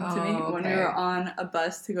started speaking to me when we were on a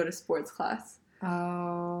bus to go to sports class.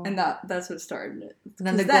 Oh. And that's what started it. And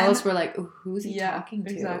then the girls were like, oh, who's he talking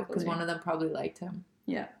to? Exactly. Because one of them probably liked him.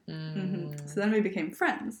 Yeah. Mm-hmm. So then we became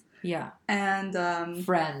friends. Yeah. And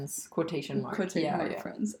friends, quotation mark. Quotation mark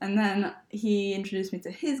friends. And then he introduced me to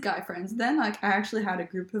his guy friends. Then, like, I actually had a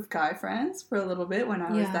group of guy friends for a little bit when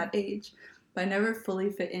I was that age. But I never fully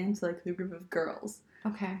fit into, like, the group of girls.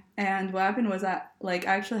 Okay. And what happened was that, like,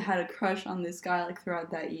 I actually had a crush on this guy, like, throughout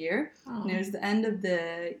that year. Oh. And it was the end of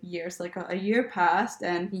the year, so, like, a year passed,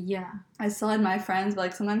 and I still had my friends, but,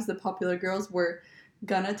 like, sometimes the popular girls were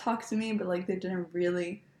gonna talk to me, but, like, they didn't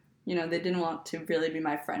really, you know, they didn't want to really be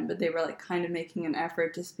my friend, but they were, like, kind of making an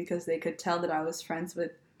effort just because they could tell that I was friends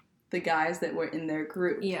with the guys that were in their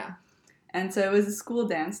group. Yeah. And so it was a school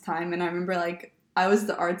dance time, and I remember, like, I was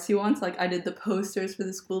the artsy one, so, like, I did the posters for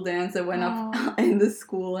the school dance that went up in the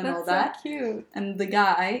school and all that. That's so cute. And the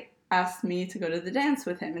guy asked me to go to the dance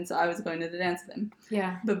with him, and so I was going to the dance with him.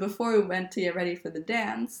 Yeah. But before we went to get ready for the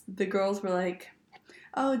dance, the girls were like,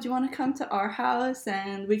 oh, do you want to come to our house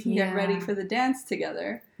and we can get ready for the dance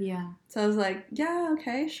together? Yeah. So I was like, yeah,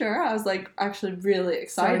 okay, sure. I was, like, actually really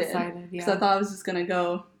excited. So excited, because I thought I was just going to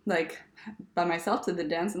go, like, by myself to the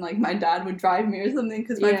dance, and, like, my dad would drive me or something,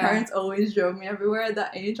 because my parents always drove me everywhere at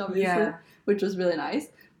that age, obviously, which was really nice.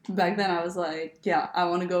 Back then I was like, yeah, I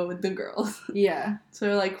want to go with the girls. Yeah. So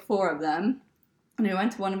there were, like, 4 of them, and we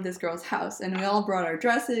went to one of this girl's house, and we all brought our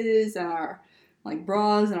dresses and our, like,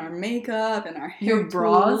 bras and our makeup and our hair Your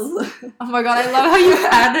bras? Oh my god, I love how you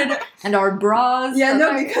added and our bras. Yeah,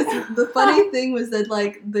 no, because the funny thing was that,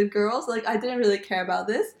 like, the girls, like, I didn't really care about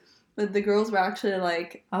this, but the girls were actually,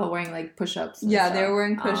 like... Oh, wearing, like, push-ups. Yeah, they were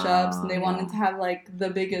wearing push-ups, and they wanted to have, like, the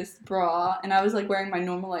biggest bra. And I was, like, wearing my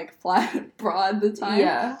normal, like, flat bra at the time.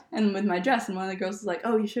 Yeah. And with my dress, and one of the girls was like,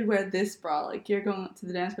 oh, you should wear this bra. Like, you're going to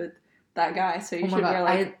the dance with that guy, so you should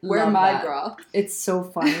wear my bra. It's so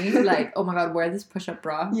funny. Like, oh my god, wear this push-up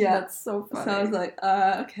bra. Yeah. That's so funny. So I was like,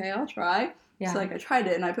 okay, I'll try. Yeah. So like I tried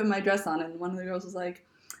it and I put my dress on and one of the girls was like,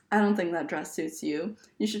 I don't think that dress suits you.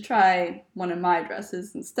 You should try one of my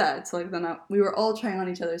dresses instead. So like then we were all trying on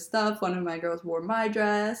each other's stuff. One of my girls wore my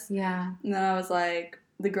dress. Yeah. And then I was like,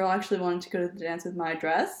 the girl actually wanted to go to the dance with my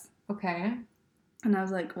dress. Okay. And I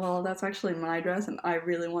was like, well, that's actually my dress and I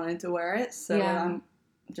really wanted to wear it. So I'm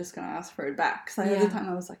just going to ask for it back. Because at the time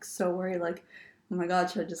I was like so worried, like, oh my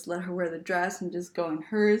god, should I just let her wear the dress and just go in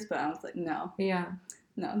hers? But I was like, no. Yeah.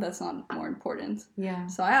 No, that's not more important. Yeah.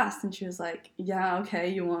 So I asked, and she was like, yeah, okay,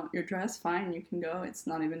 you want your dress? Fine, you can go. It's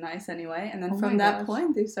not even nice anyway. And then from that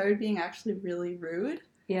point, they started being actually really rude.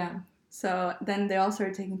 Yeah. So then they all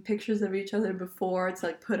started taking pictures of each other before to,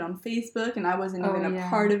 like, put on Facebook, and I wasn't even a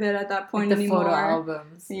part of it at that point anymore. The photo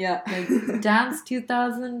albums. Yeah. Like, Dance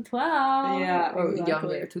 2012. Yeah, or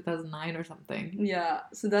younger, 2009 or something. Yeah.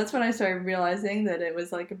 So that's when I started realizing that it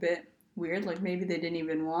was, like, a bit weird. Like, maybe they didn't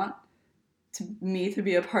even want me to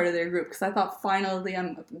be a part of their group, because I thought finally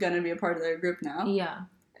I'm gonna be a part of their group now. Yeah.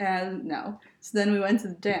 And no. So then we went to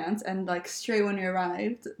the dance, and like straight when we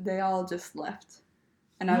arrived, they all just left.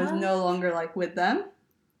 And I was no longer like with them.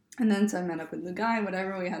 And then so I met up with the guy,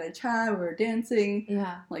 whatever, we had a chat, we were dancing.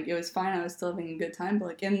 Yeah. Like it was fine, I was still having a good time, but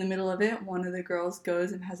like in the middle of it, one of the girls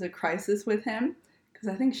goes and has a crisis with him. Because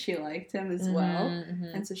I think she liked him as well.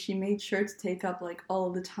 And so she made sure to take up like all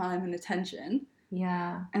of the time and attention.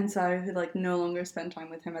 Yeah. And so I could, like, no longer spend time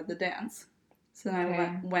with him at the dance. So then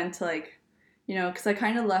I went to, like, you know, because I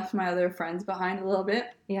kind of left my other friends behind a little bit.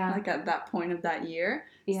 Yeah. Like, at that point of that year.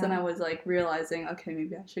 Yeah. So then I was, like, realizing, okay,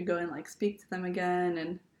 maybe I should go and, like, speak to them again.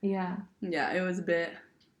 And, yeah, it was a bit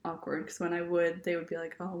awkward. Because when I would, they would be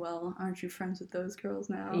like, oh, well, aren't you friends with those girls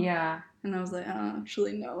now? Yeah. And I was like, oh,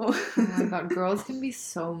 actually, no. Oh, my God. Girls can be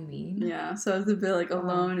so mean. Yeah. So I was a bit, like,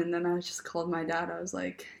 alone. And then I just called my dad. I was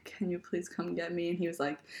like, can you please come get me? And he was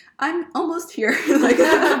like, I'm almost here. Like,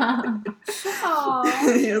 aww.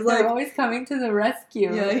 He was like, they're always coming to the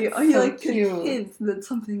rescue. Yeah. He so like, could hint that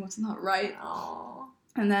something was not right. Aww.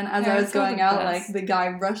 And then as I was going out, like, the guy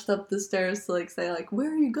rushed up the stairs to, like, say, like,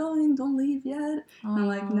 where are you going? Don't leave yet. And I'm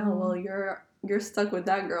like, no, well, you're stuck with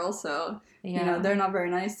that girl, so, you know, they're not very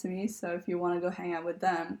nice to me, so if you want to go hang out with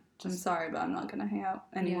them, I'm sorry, but I'm not going to hang out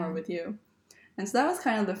anymore with you. And so that was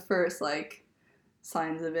kind of the first, like,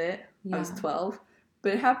 signs of it. I was 12.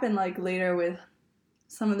 But it happened, like, later with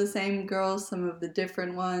some of the same girls, some of the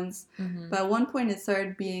different ones. Mm-hmm. But at one point it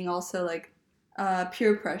started being also, like,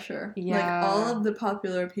 peer pressure. Yeah. Like, all of the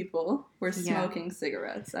popular people were smoking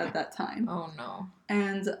cigarettes at that time. Oh, no.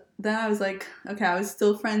 And then I was like, okay, I was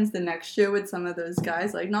still friends the next year with some of those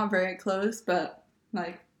guys. Like, not very close, but,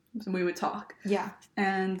 like, we would talk. Yeah.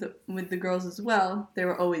 And with the girls as well, they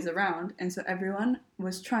were always around. And so everyone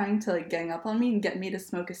was trying to, like, gang up on me and get me to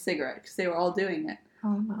smoke a cigarette because they were all doing it.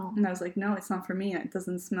 Oh, no. And I was like, no, it's not for me. It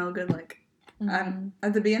doesn't smell good. Like,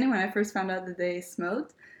 at the beginning when I first found out that they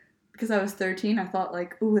smoked, because I was 13, I thought,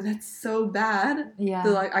 like, ooh, that's so bad. Yeah.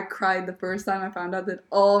 So, like, I cried the first time I found out that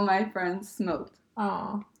all my friends smoked.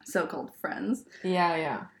 Oh. So-called friends.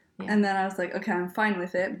 Yeah. And then I was like, okay, I'm fine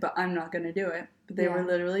with it, but I'm not going to do it. But they were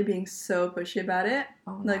literally being so pushy about it.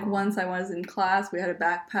 Oh, like, once I was in class, we had a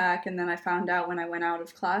backpack, and then I found out when I went out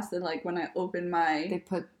of class that, like, when I opened my they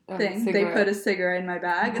put a cigarette in my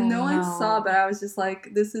bag. And no one saw, but I was just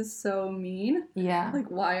like, this is so mean. Yeah.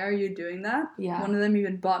 Like, why are you doing that? Yeah. One of them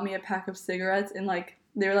even bought me a pack of cigarettes in, like,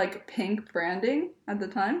 they were, like, pink branding at the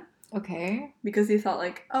time. Okay. Because he thought,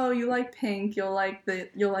 like, oh, you like pink, you'll like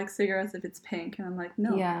cigarettes if it's pink. And I'm like,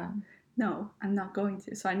 no. Yeah. No, I'm not going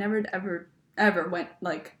to. So I never ever went,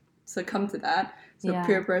 like, succumb to that. So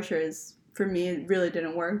peer pressure is, for me, it really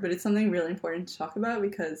didn't work. But it's something really important to talk about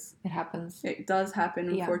because it happens. It does happen,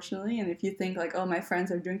 unfortunately. And if you think, like, oh, my friends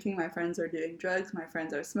are drinking, my friends are doing drugs, my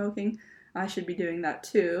friends are smoking, I should be doing that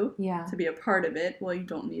too to be a part of it. Well, you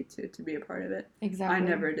don't need to be a part of it. Exactly. I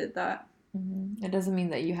never did that. Mm-hmm. It doesn't mean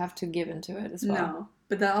that you have to give into it as well. No,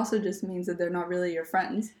 but that also just means that they're not really your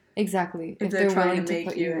friends. Exactly. If they're trying to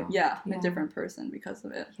make you a different person because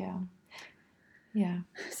of it. Yeah.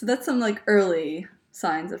 So that's some, like, early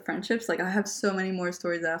signs of friendships. Like, I have so many more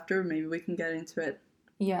stories after. Maybe we can get into it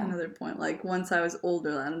another point. Like, once I was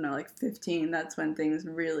older, I don't know, like 15, that's when things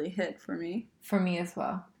really hit for me. For me as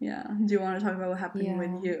well. Yeah. Do you want to talk about what happened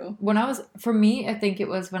with you? For me, I think it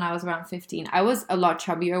was when I was around 15. I was a lot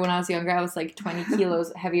chubbier when I was younger. I was like 20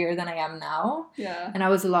 kilos heavier than I am now. Yeah. And I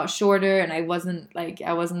was a lot shorter, and I wasn't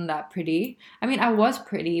that pretty. I mean, I was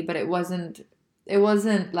pretty, but it wasn't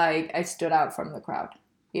like I stood out from the crowd,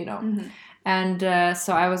 you know? Mm-hmm. And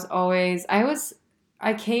so I was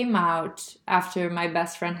I came out after my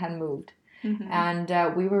best friend had moved. Mm-hmm.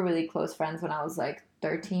 And we were really close friends when I was like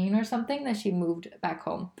 13 or something. Then she moved back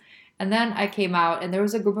home. And then I came out, and there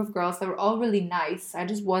was a group of girls that were all really nice. I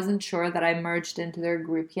just wasn't sure that I merged into their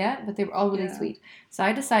group yet, but they were all really sweet. So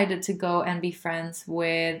I decided to go and be friends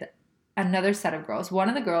with another set of girls. One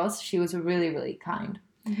of the girls, she was really, really kind.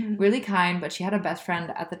 Mm-hmm. Really kind, but she had a best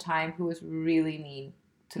friend at the time who was really mean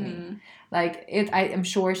to me. Like, I am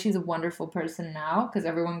sure she's a wonderful person now, because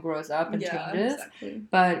everyone grows up and changes. Exactly.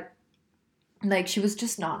 But like, she was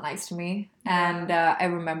just not nice to me. And I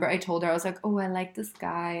remember I told her, I was like, oh, I like this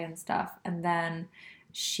guy and stuff. And then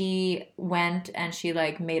she went and she,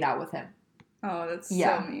 like, made out with him. Oh, that's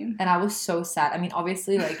so mean. And I was so sad. I mean,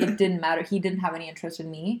 obviously, like, it didn't matter. He didn't have any interest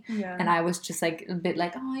in me. Yeah. And I was just, like, a bit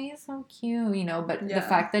like, oh, he's so cute, you know. But the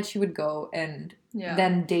fact that she would go and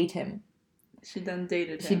then date him. She then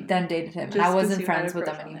dated him. And I wasn't friends with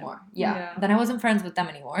them anymore. Yeah. Then I wasn't friends with them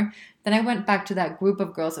anymore. Then I went back to that group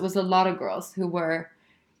of girls. It was a lot of girls who were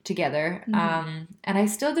together. Mm-hmm. And I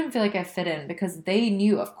still didn't feel like I fit in, because they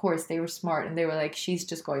knew, of course, they were smart. And they were like, she's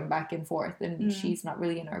just going back and forth. And she's not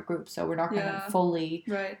really in our group. So we're not going to fully.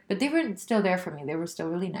 Right. But they were still there for me. They were still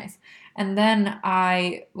really nice. And then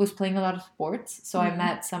I was playing a lot of sports. So I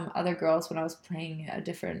met some other girls when I was playing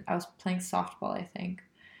I was playing softball, I think.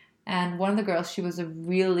 And one of the girls, she was a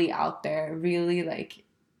really out there, really, like,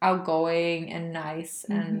 outgoing and nice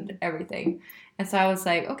and everything. And so I was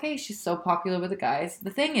like, okay, she's so popular with the guys.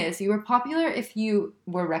 The thing is, you were popular if you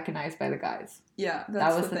were recognized by the guys. Yeah,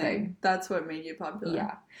 that was the thing. That's what made you popular.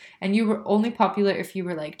 Yeah. And you were only popular if you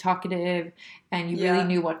were, like, talkative and you really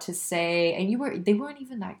knew what to say. And they weren't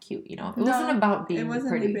even that cute, you know? It wasn't about being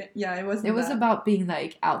pretty. It wasn't. It was about being,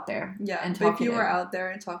 like, out there. Yeah, and talkative. But if you were out there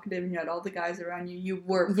and talkative and you had all the guys around you, you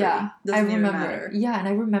were pretty. Yeah, I remember. Yeah, and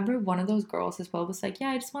I remember one of those girls as well was like, yeah,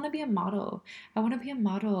 I just want to be a model. I want to be a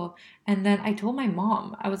model. And then I told my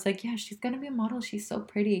mom, I was like, yeah, she's going to be a model. She's so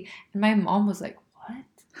pretty. And my mom was like, what?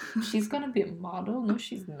 She's gonna be a model? No,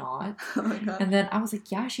 she's not. Oh my God. And then I was like,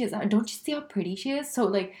 yeah, she is. Don't you see how pretty she is? So,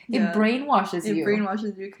 like, it brainwashes you. It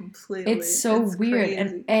brainwashes you completely. It's so weird. Crazy.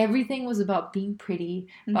 And everything was about being pretty,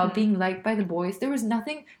 about being liked by the boys. There was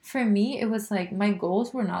nothing, for me, it was like, my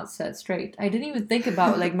goals were not set straight. I didn't even think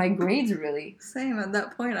about, like, my grades, really. Same. At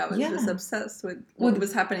that point, I was just obsessed with what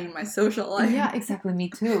was happening in my social life. Yeah, exactly. Me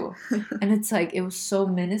too. And it's like, it was so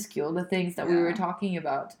minuscule, the things that we were talking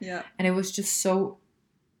about. Yeah. And it was just so...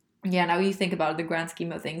 Yeah, now you think about it, the grand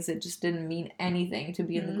scheme of things, it just didn't mean anything to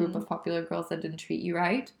be in the group of popular girls that didn't treat you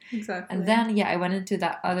right. Exactly. And then, I went into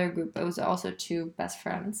that other group. It was also two best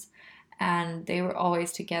friends. And they were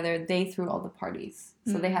always together. They threw all the parties.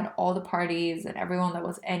 So they had all the parties, and everyone that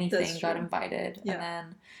was anything got invited. Yeah. And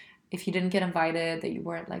then if you didn't get invited, that you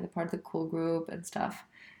weren't, like, a part of the cool group and stuff.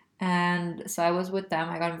 And so I was with them.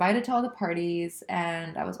 I got invited to all the parties,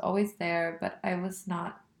 and I was always there, but I was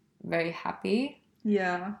not very happy.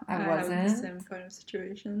 Yeah, I wasn't. Had the same kind of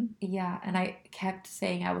situation. Yeah, and I kept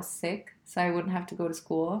saying I was sick, so I wouldn't have to go to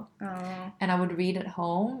school. Oh. And I would read at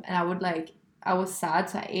home, and I was sad,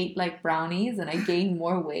 so I ate, like, brownies, and I gained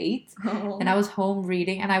more weight. Oh. And I was home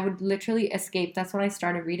reading, and I would literally escape. That's when I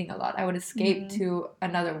started reading a lot. I would escape to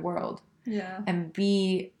another world. Yeah. And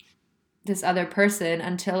be this other person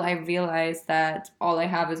until I realized that all I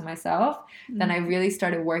have is myself. Then I really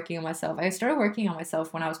started working on myself. I started working on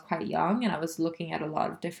myself when I was quite young, and I was looking at a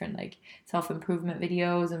lot of different, like, self-improvement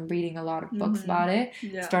videos and reading a lot of books about it.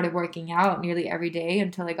 Yeah. Started working out nearly every day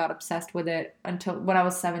until I got obsessed with it until when I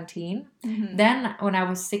was 17. Then when I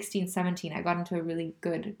was 16, 17, I got into a really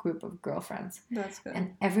good group of girlfriends. That's good.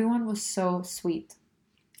 And everyone was so sweet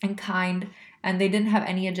and kind, and they didn't have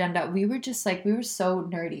any agenda. We were just like, we were so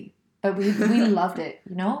nerdy. But we loved it,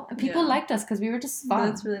 you know? And people liked us because we were just fun.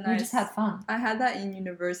 That's really nice. We just had fun. I had that in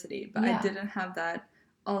university, but I didn't have that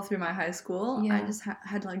all through my high school. Yeah. I just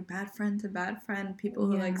had, like, bad friend to bad friend, people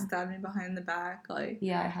who, like, stabbed me behind the back. Like,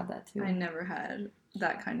 yeah, I had that too. I never had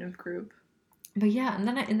that kind of group. But yeah, and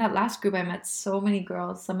then in that last group, I met so many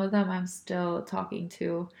girls. Some of them I'm still talking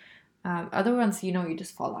to. Other ones, you know, you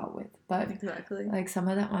just fall out with. But exactly. Like, some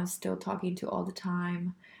of them I'm still talking to all the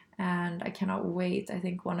time. And I cannot wait. I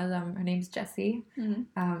think one of them, her name's Jessie.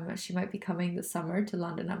 She might be coming this summer to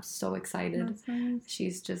London. I'm so excited. That's nice.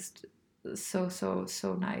 She's just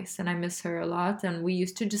so nice. And I miss her a lot. And we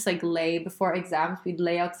used to just, like, lay before exams. We'd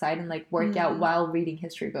lay outside and, like, work out while reading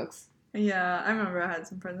history books. Yeah, I remember I had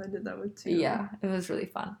some friends I did that with too. Yeah, it was really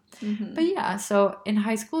fun. But yeah, so in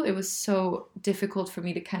high school, it was so difficult for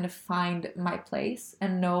me to kind of find my place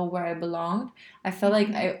and know where I belonged. I felt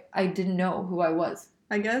like I didn't know who I was.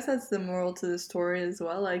 I guess that's the moral to the story as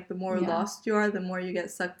well. Like, the more lost you are, the more you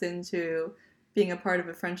get sucked into being a part of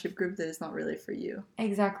a friendship group that is not really for you.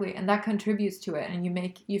 Exactly. And that contributes to it. And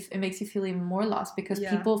it makes you feel even more lost because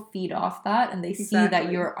people feed off that and they see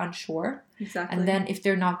that you're unsure. Exactly. And then if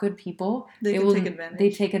they're not good people, they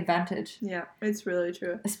take advantage. Yeah, it's really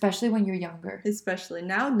true. Especially when you're younger. Especially.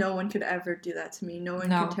 Now, no one could ever do that to me. No one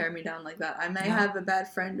can tear me down like that. I may have a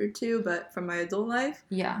bad friend or two, but from my adult life,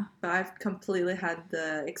 but I've completely had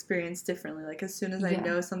the experience differently. Like, as soon as I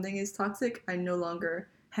know something is toxic, I no longer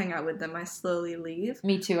hang out with them. I slowly leave.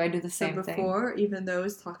 Me too. I do the same thing. So before, even though it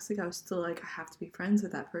was toxic, I was still like, I have to be friends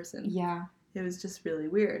with that person. Yeah. It was just really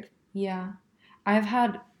weird. Yeah. I've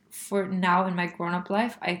had, for now in my grown-up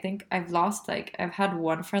life, I think I've had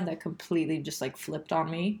one friend that completely just like flipped on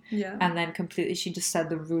me. Yeah. And then she just said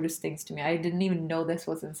the rudest things to me. I didn't even know this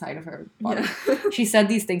was inside of her body. Yeah. She said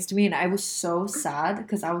these things to me and I was so sad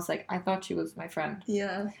because I was like, I thought she was my friend.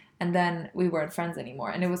 Yeah. And then we weren't friends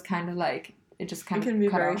anymore. And it was kind of like, it can be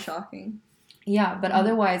very shocking. Yeah, but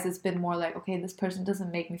otherwise it's been more like, okay, this person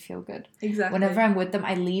doesn't make me feel good. Exactly. Whenever I'm with them,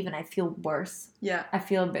 I leave and I feel worse. Yeah. I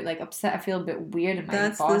feel a bit like upset. I feel a bit weird in my body.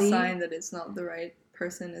 That's the sign that it's not the right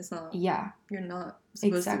person. It's not. Yeah. You're not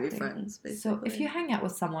supposed to be friends, basically. So if you hang out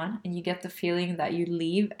with someone and you get the feeling that you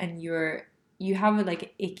leave and you have a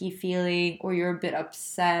like icky feeling or you're a bit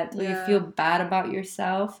upset or you feel bad about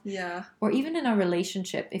yourself. Yeah. Or even in a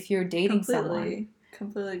relationship, if you're dating someone.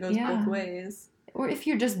 Completely goes both ways. Or if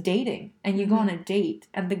you're just dating and you go on a date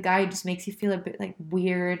and the guy just makes you feel a bit like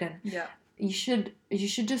weird and you should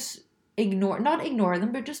just not ignore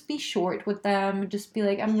them, but just be short with them. Just be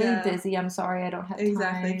like, I'm really busy. I'm sorry. I don't have time.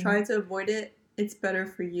 Exactly. Try to avoid it. It's better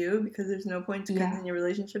for you because there's no point to continue a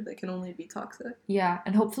relationship that can only be toxic. Yeah.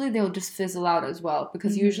 And hopefully they'll just fizzle out as well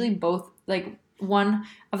because usually both, like, one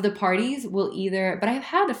of the parties will either, but I've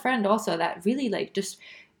had a friend also that really like just,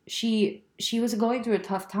 she was going through a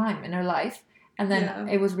tough time in her life. And then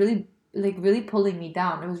it was really pulling me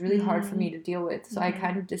down. It was really hard for me to deal with. So I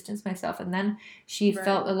kind of distanced myself. And then she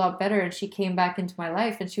felt a lot better and she came back into my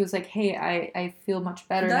life and she was like, hey, I feel much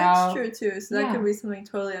better now. That's true too. So that could be something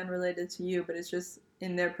totally unrelated to you, but it's just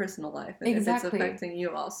in their personal life. And if it's affecting you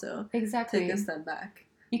also, take a step back.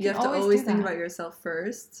 You have to always think about yourself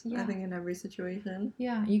first, I think, in every situation.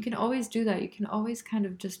 Yeah, you can always do that. You can always kind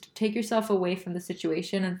of just take yourself away from the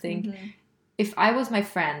situation and think, if I was my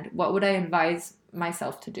friend, what would I advise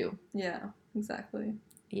myself to do? Yeah, exactly.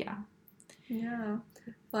 Yeah. Yeah.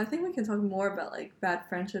 Well, I think we can talk more about, like, bad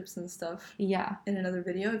friendships and stuff. Yeah. In another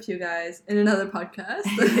video, in another podcast.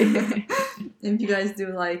 If you guys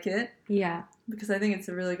do like it. Yeah. Because I think it's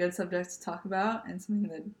a really good subject to talk about and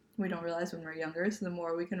something that we don't realize when we're younger. So the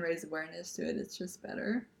more we can raise awareness to it, it's just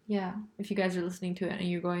better. Yeah. If you guys are listening to it and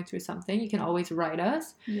you're going through something, you can always write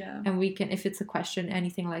us. Yeah. And we can, if it's a question,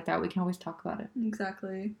 anything like that, we can always talk about it.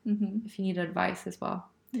 Exactly. Mm-hmm. If you need advice as well.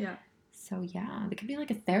 Yeah. So yeah, it could be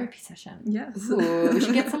like a therapy session. Yes. Ooh, we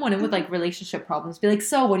should get someone in with like relationship problems. Be like,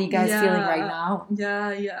 so what are you guys feeling right now?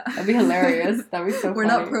 Yeah, yeah. That'd be hilarious. That'd be so funny. We're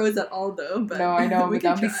not pros at all though, but no, I know, but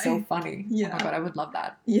that'd be so funny. Yeah. Oh my god, I would love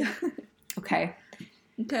that. Yeah. Okay.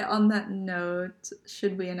 Okay, on that note,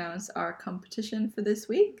 should we announce our competition for this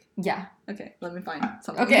week? Yeah. Okay, let me find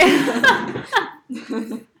something.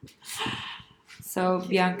 Okay. So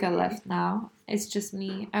Bianca left now. It's just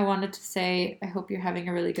me. I wanted to say I hope you're having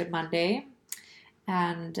a really good Monday.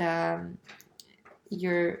 And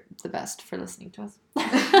you're the best for listening to us.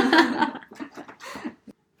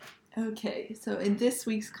 Okay, so in this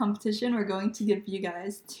week's competition, we're going to give you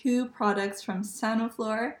guys 2 products from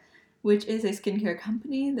Sanoflore, which is a skincare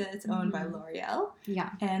company that's owned by L'Oreal. Yeah.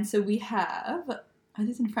 And so we have, are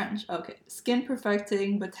these in French? Okay. Skin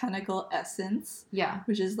Perfecting Botanical Essence. Yeah.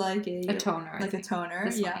 Which is like a toner. Like a toner.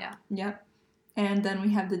 This one, yeah. Yep. And then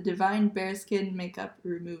we have the Divine Bare Skin Makeup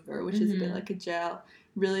Remover, which is a bit like a gel.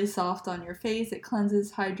 Really soft on your face. It cleanses,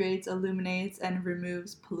 hydrates, illuminates, and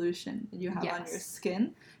removes pollution that you have on your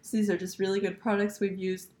skin. So these are just really good products. We've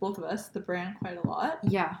used, both of us, the brand quite a lot.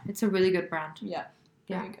 Yeah. It's a really good brand. Yeah.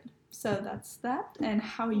 Very good. So that's that, and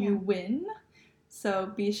how you win.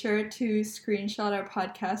 So be sure to screenshot our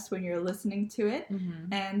podcast when you're listening to it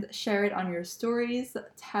and share it on your stories,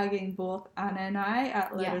 tagging both Anna and I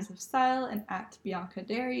at Letters of Style and at Bianca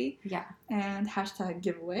Dairy. Yeah. And hashtag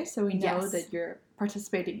giveaway, so we know that you're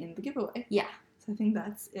participating in the giveaway. Yeah. So I think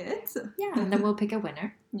that's it. Yeah, and then we'll pick a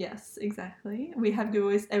winner. Yes, exactly. We have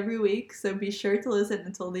giveaways every week, so be sure to listen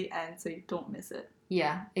until the end so you don't miss it.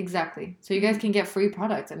 Yeah, exactly. So you guys can get free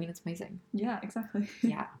products. I mean, it's amazing. Yeah, exactly.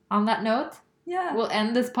 Yeah. On that note, we'll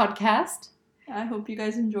end this podcast. I hope you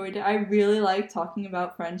guys enjoyed it. I really like talking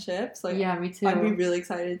about friendships. Like, yeah, me too. I'd be really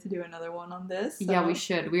excited to do another one on this. So. Yeah, we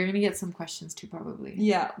should. We're gonna get some questions too, probably.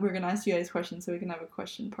 Yeah, we're gonna ask you guys questions so we can have a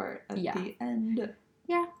question part at the end.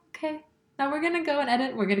 Yeah, okay. Now we're gonna go and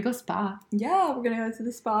edit. We're gonna go spa. Yeah, we're gonna go to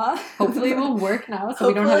the spa. Hopefully it will work now, so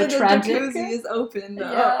we don't have a tragic. The jacuzzi is open.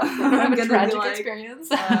 Yeah, we don't have a tragic experience.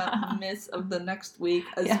 Miss of the next week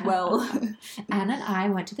as well. Anna and I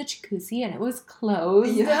went to the jacuzzi and it was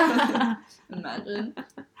closed. Yeah. Imagine.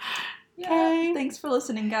 Yeah. Thanks for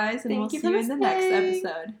listening, guys, and we'll see you in the next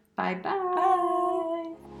episode.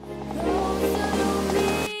 Bye-bye. Bye.